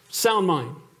 Sound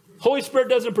mind. Holy Spirit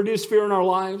doesn't produce fear in our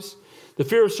lives. The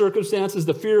fear of circumstances,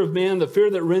 the fear of man, the fear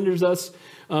that renders us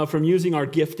from using our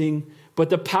gifting, but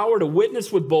the power to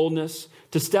witness with boldness,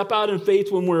 to step out in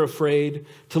faith when we're afraid,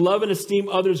 to love and esteem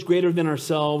others greater than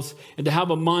ourselves, and to have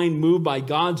a mind moved by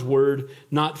God's word,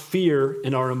 not fear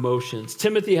in our emotions.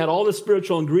 Timothy had all the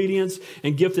spiritual ingredients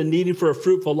and gifts needed for a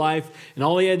fruitful life, and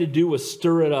all he had to do was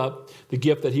stir it up, the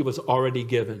gift that he was already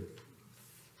given.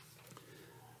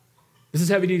 This is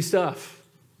heavy-duty stuff.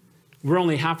 We're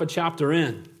only half a chapter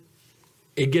in.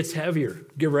 It gets heavier.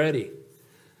 Get ready.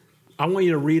 I want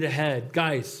you to read ahead.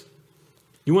 Guys,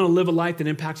 you want to live a life that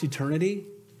impacts eternity?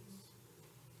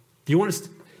 Do you want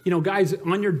to, guys,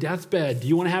 on your deathbed, do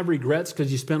you want to have regrets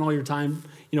because you spent all your time,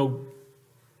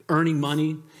 earning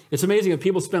money? It's amazing that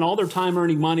people spend all their time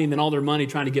earning money and then all their money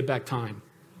trying to get back time.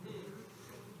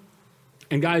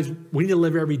 And guys, we need to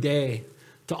live every day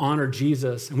to honor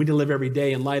Jesus. And we need to live every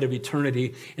day in light of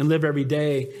eternity and live every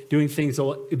day doing things that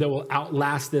will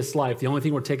outlast this life. The only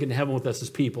thing we're taking to heaven with us is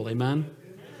people. Amen?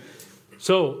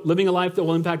 So living a life that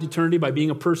will impact eternity by being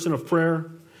a person of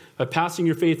prayer, by passing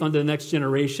your faith on to the next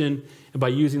generation, and by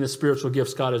using the spiritual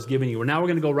gifts God has given you. Now we're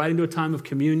going to go right into a time of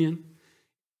communion.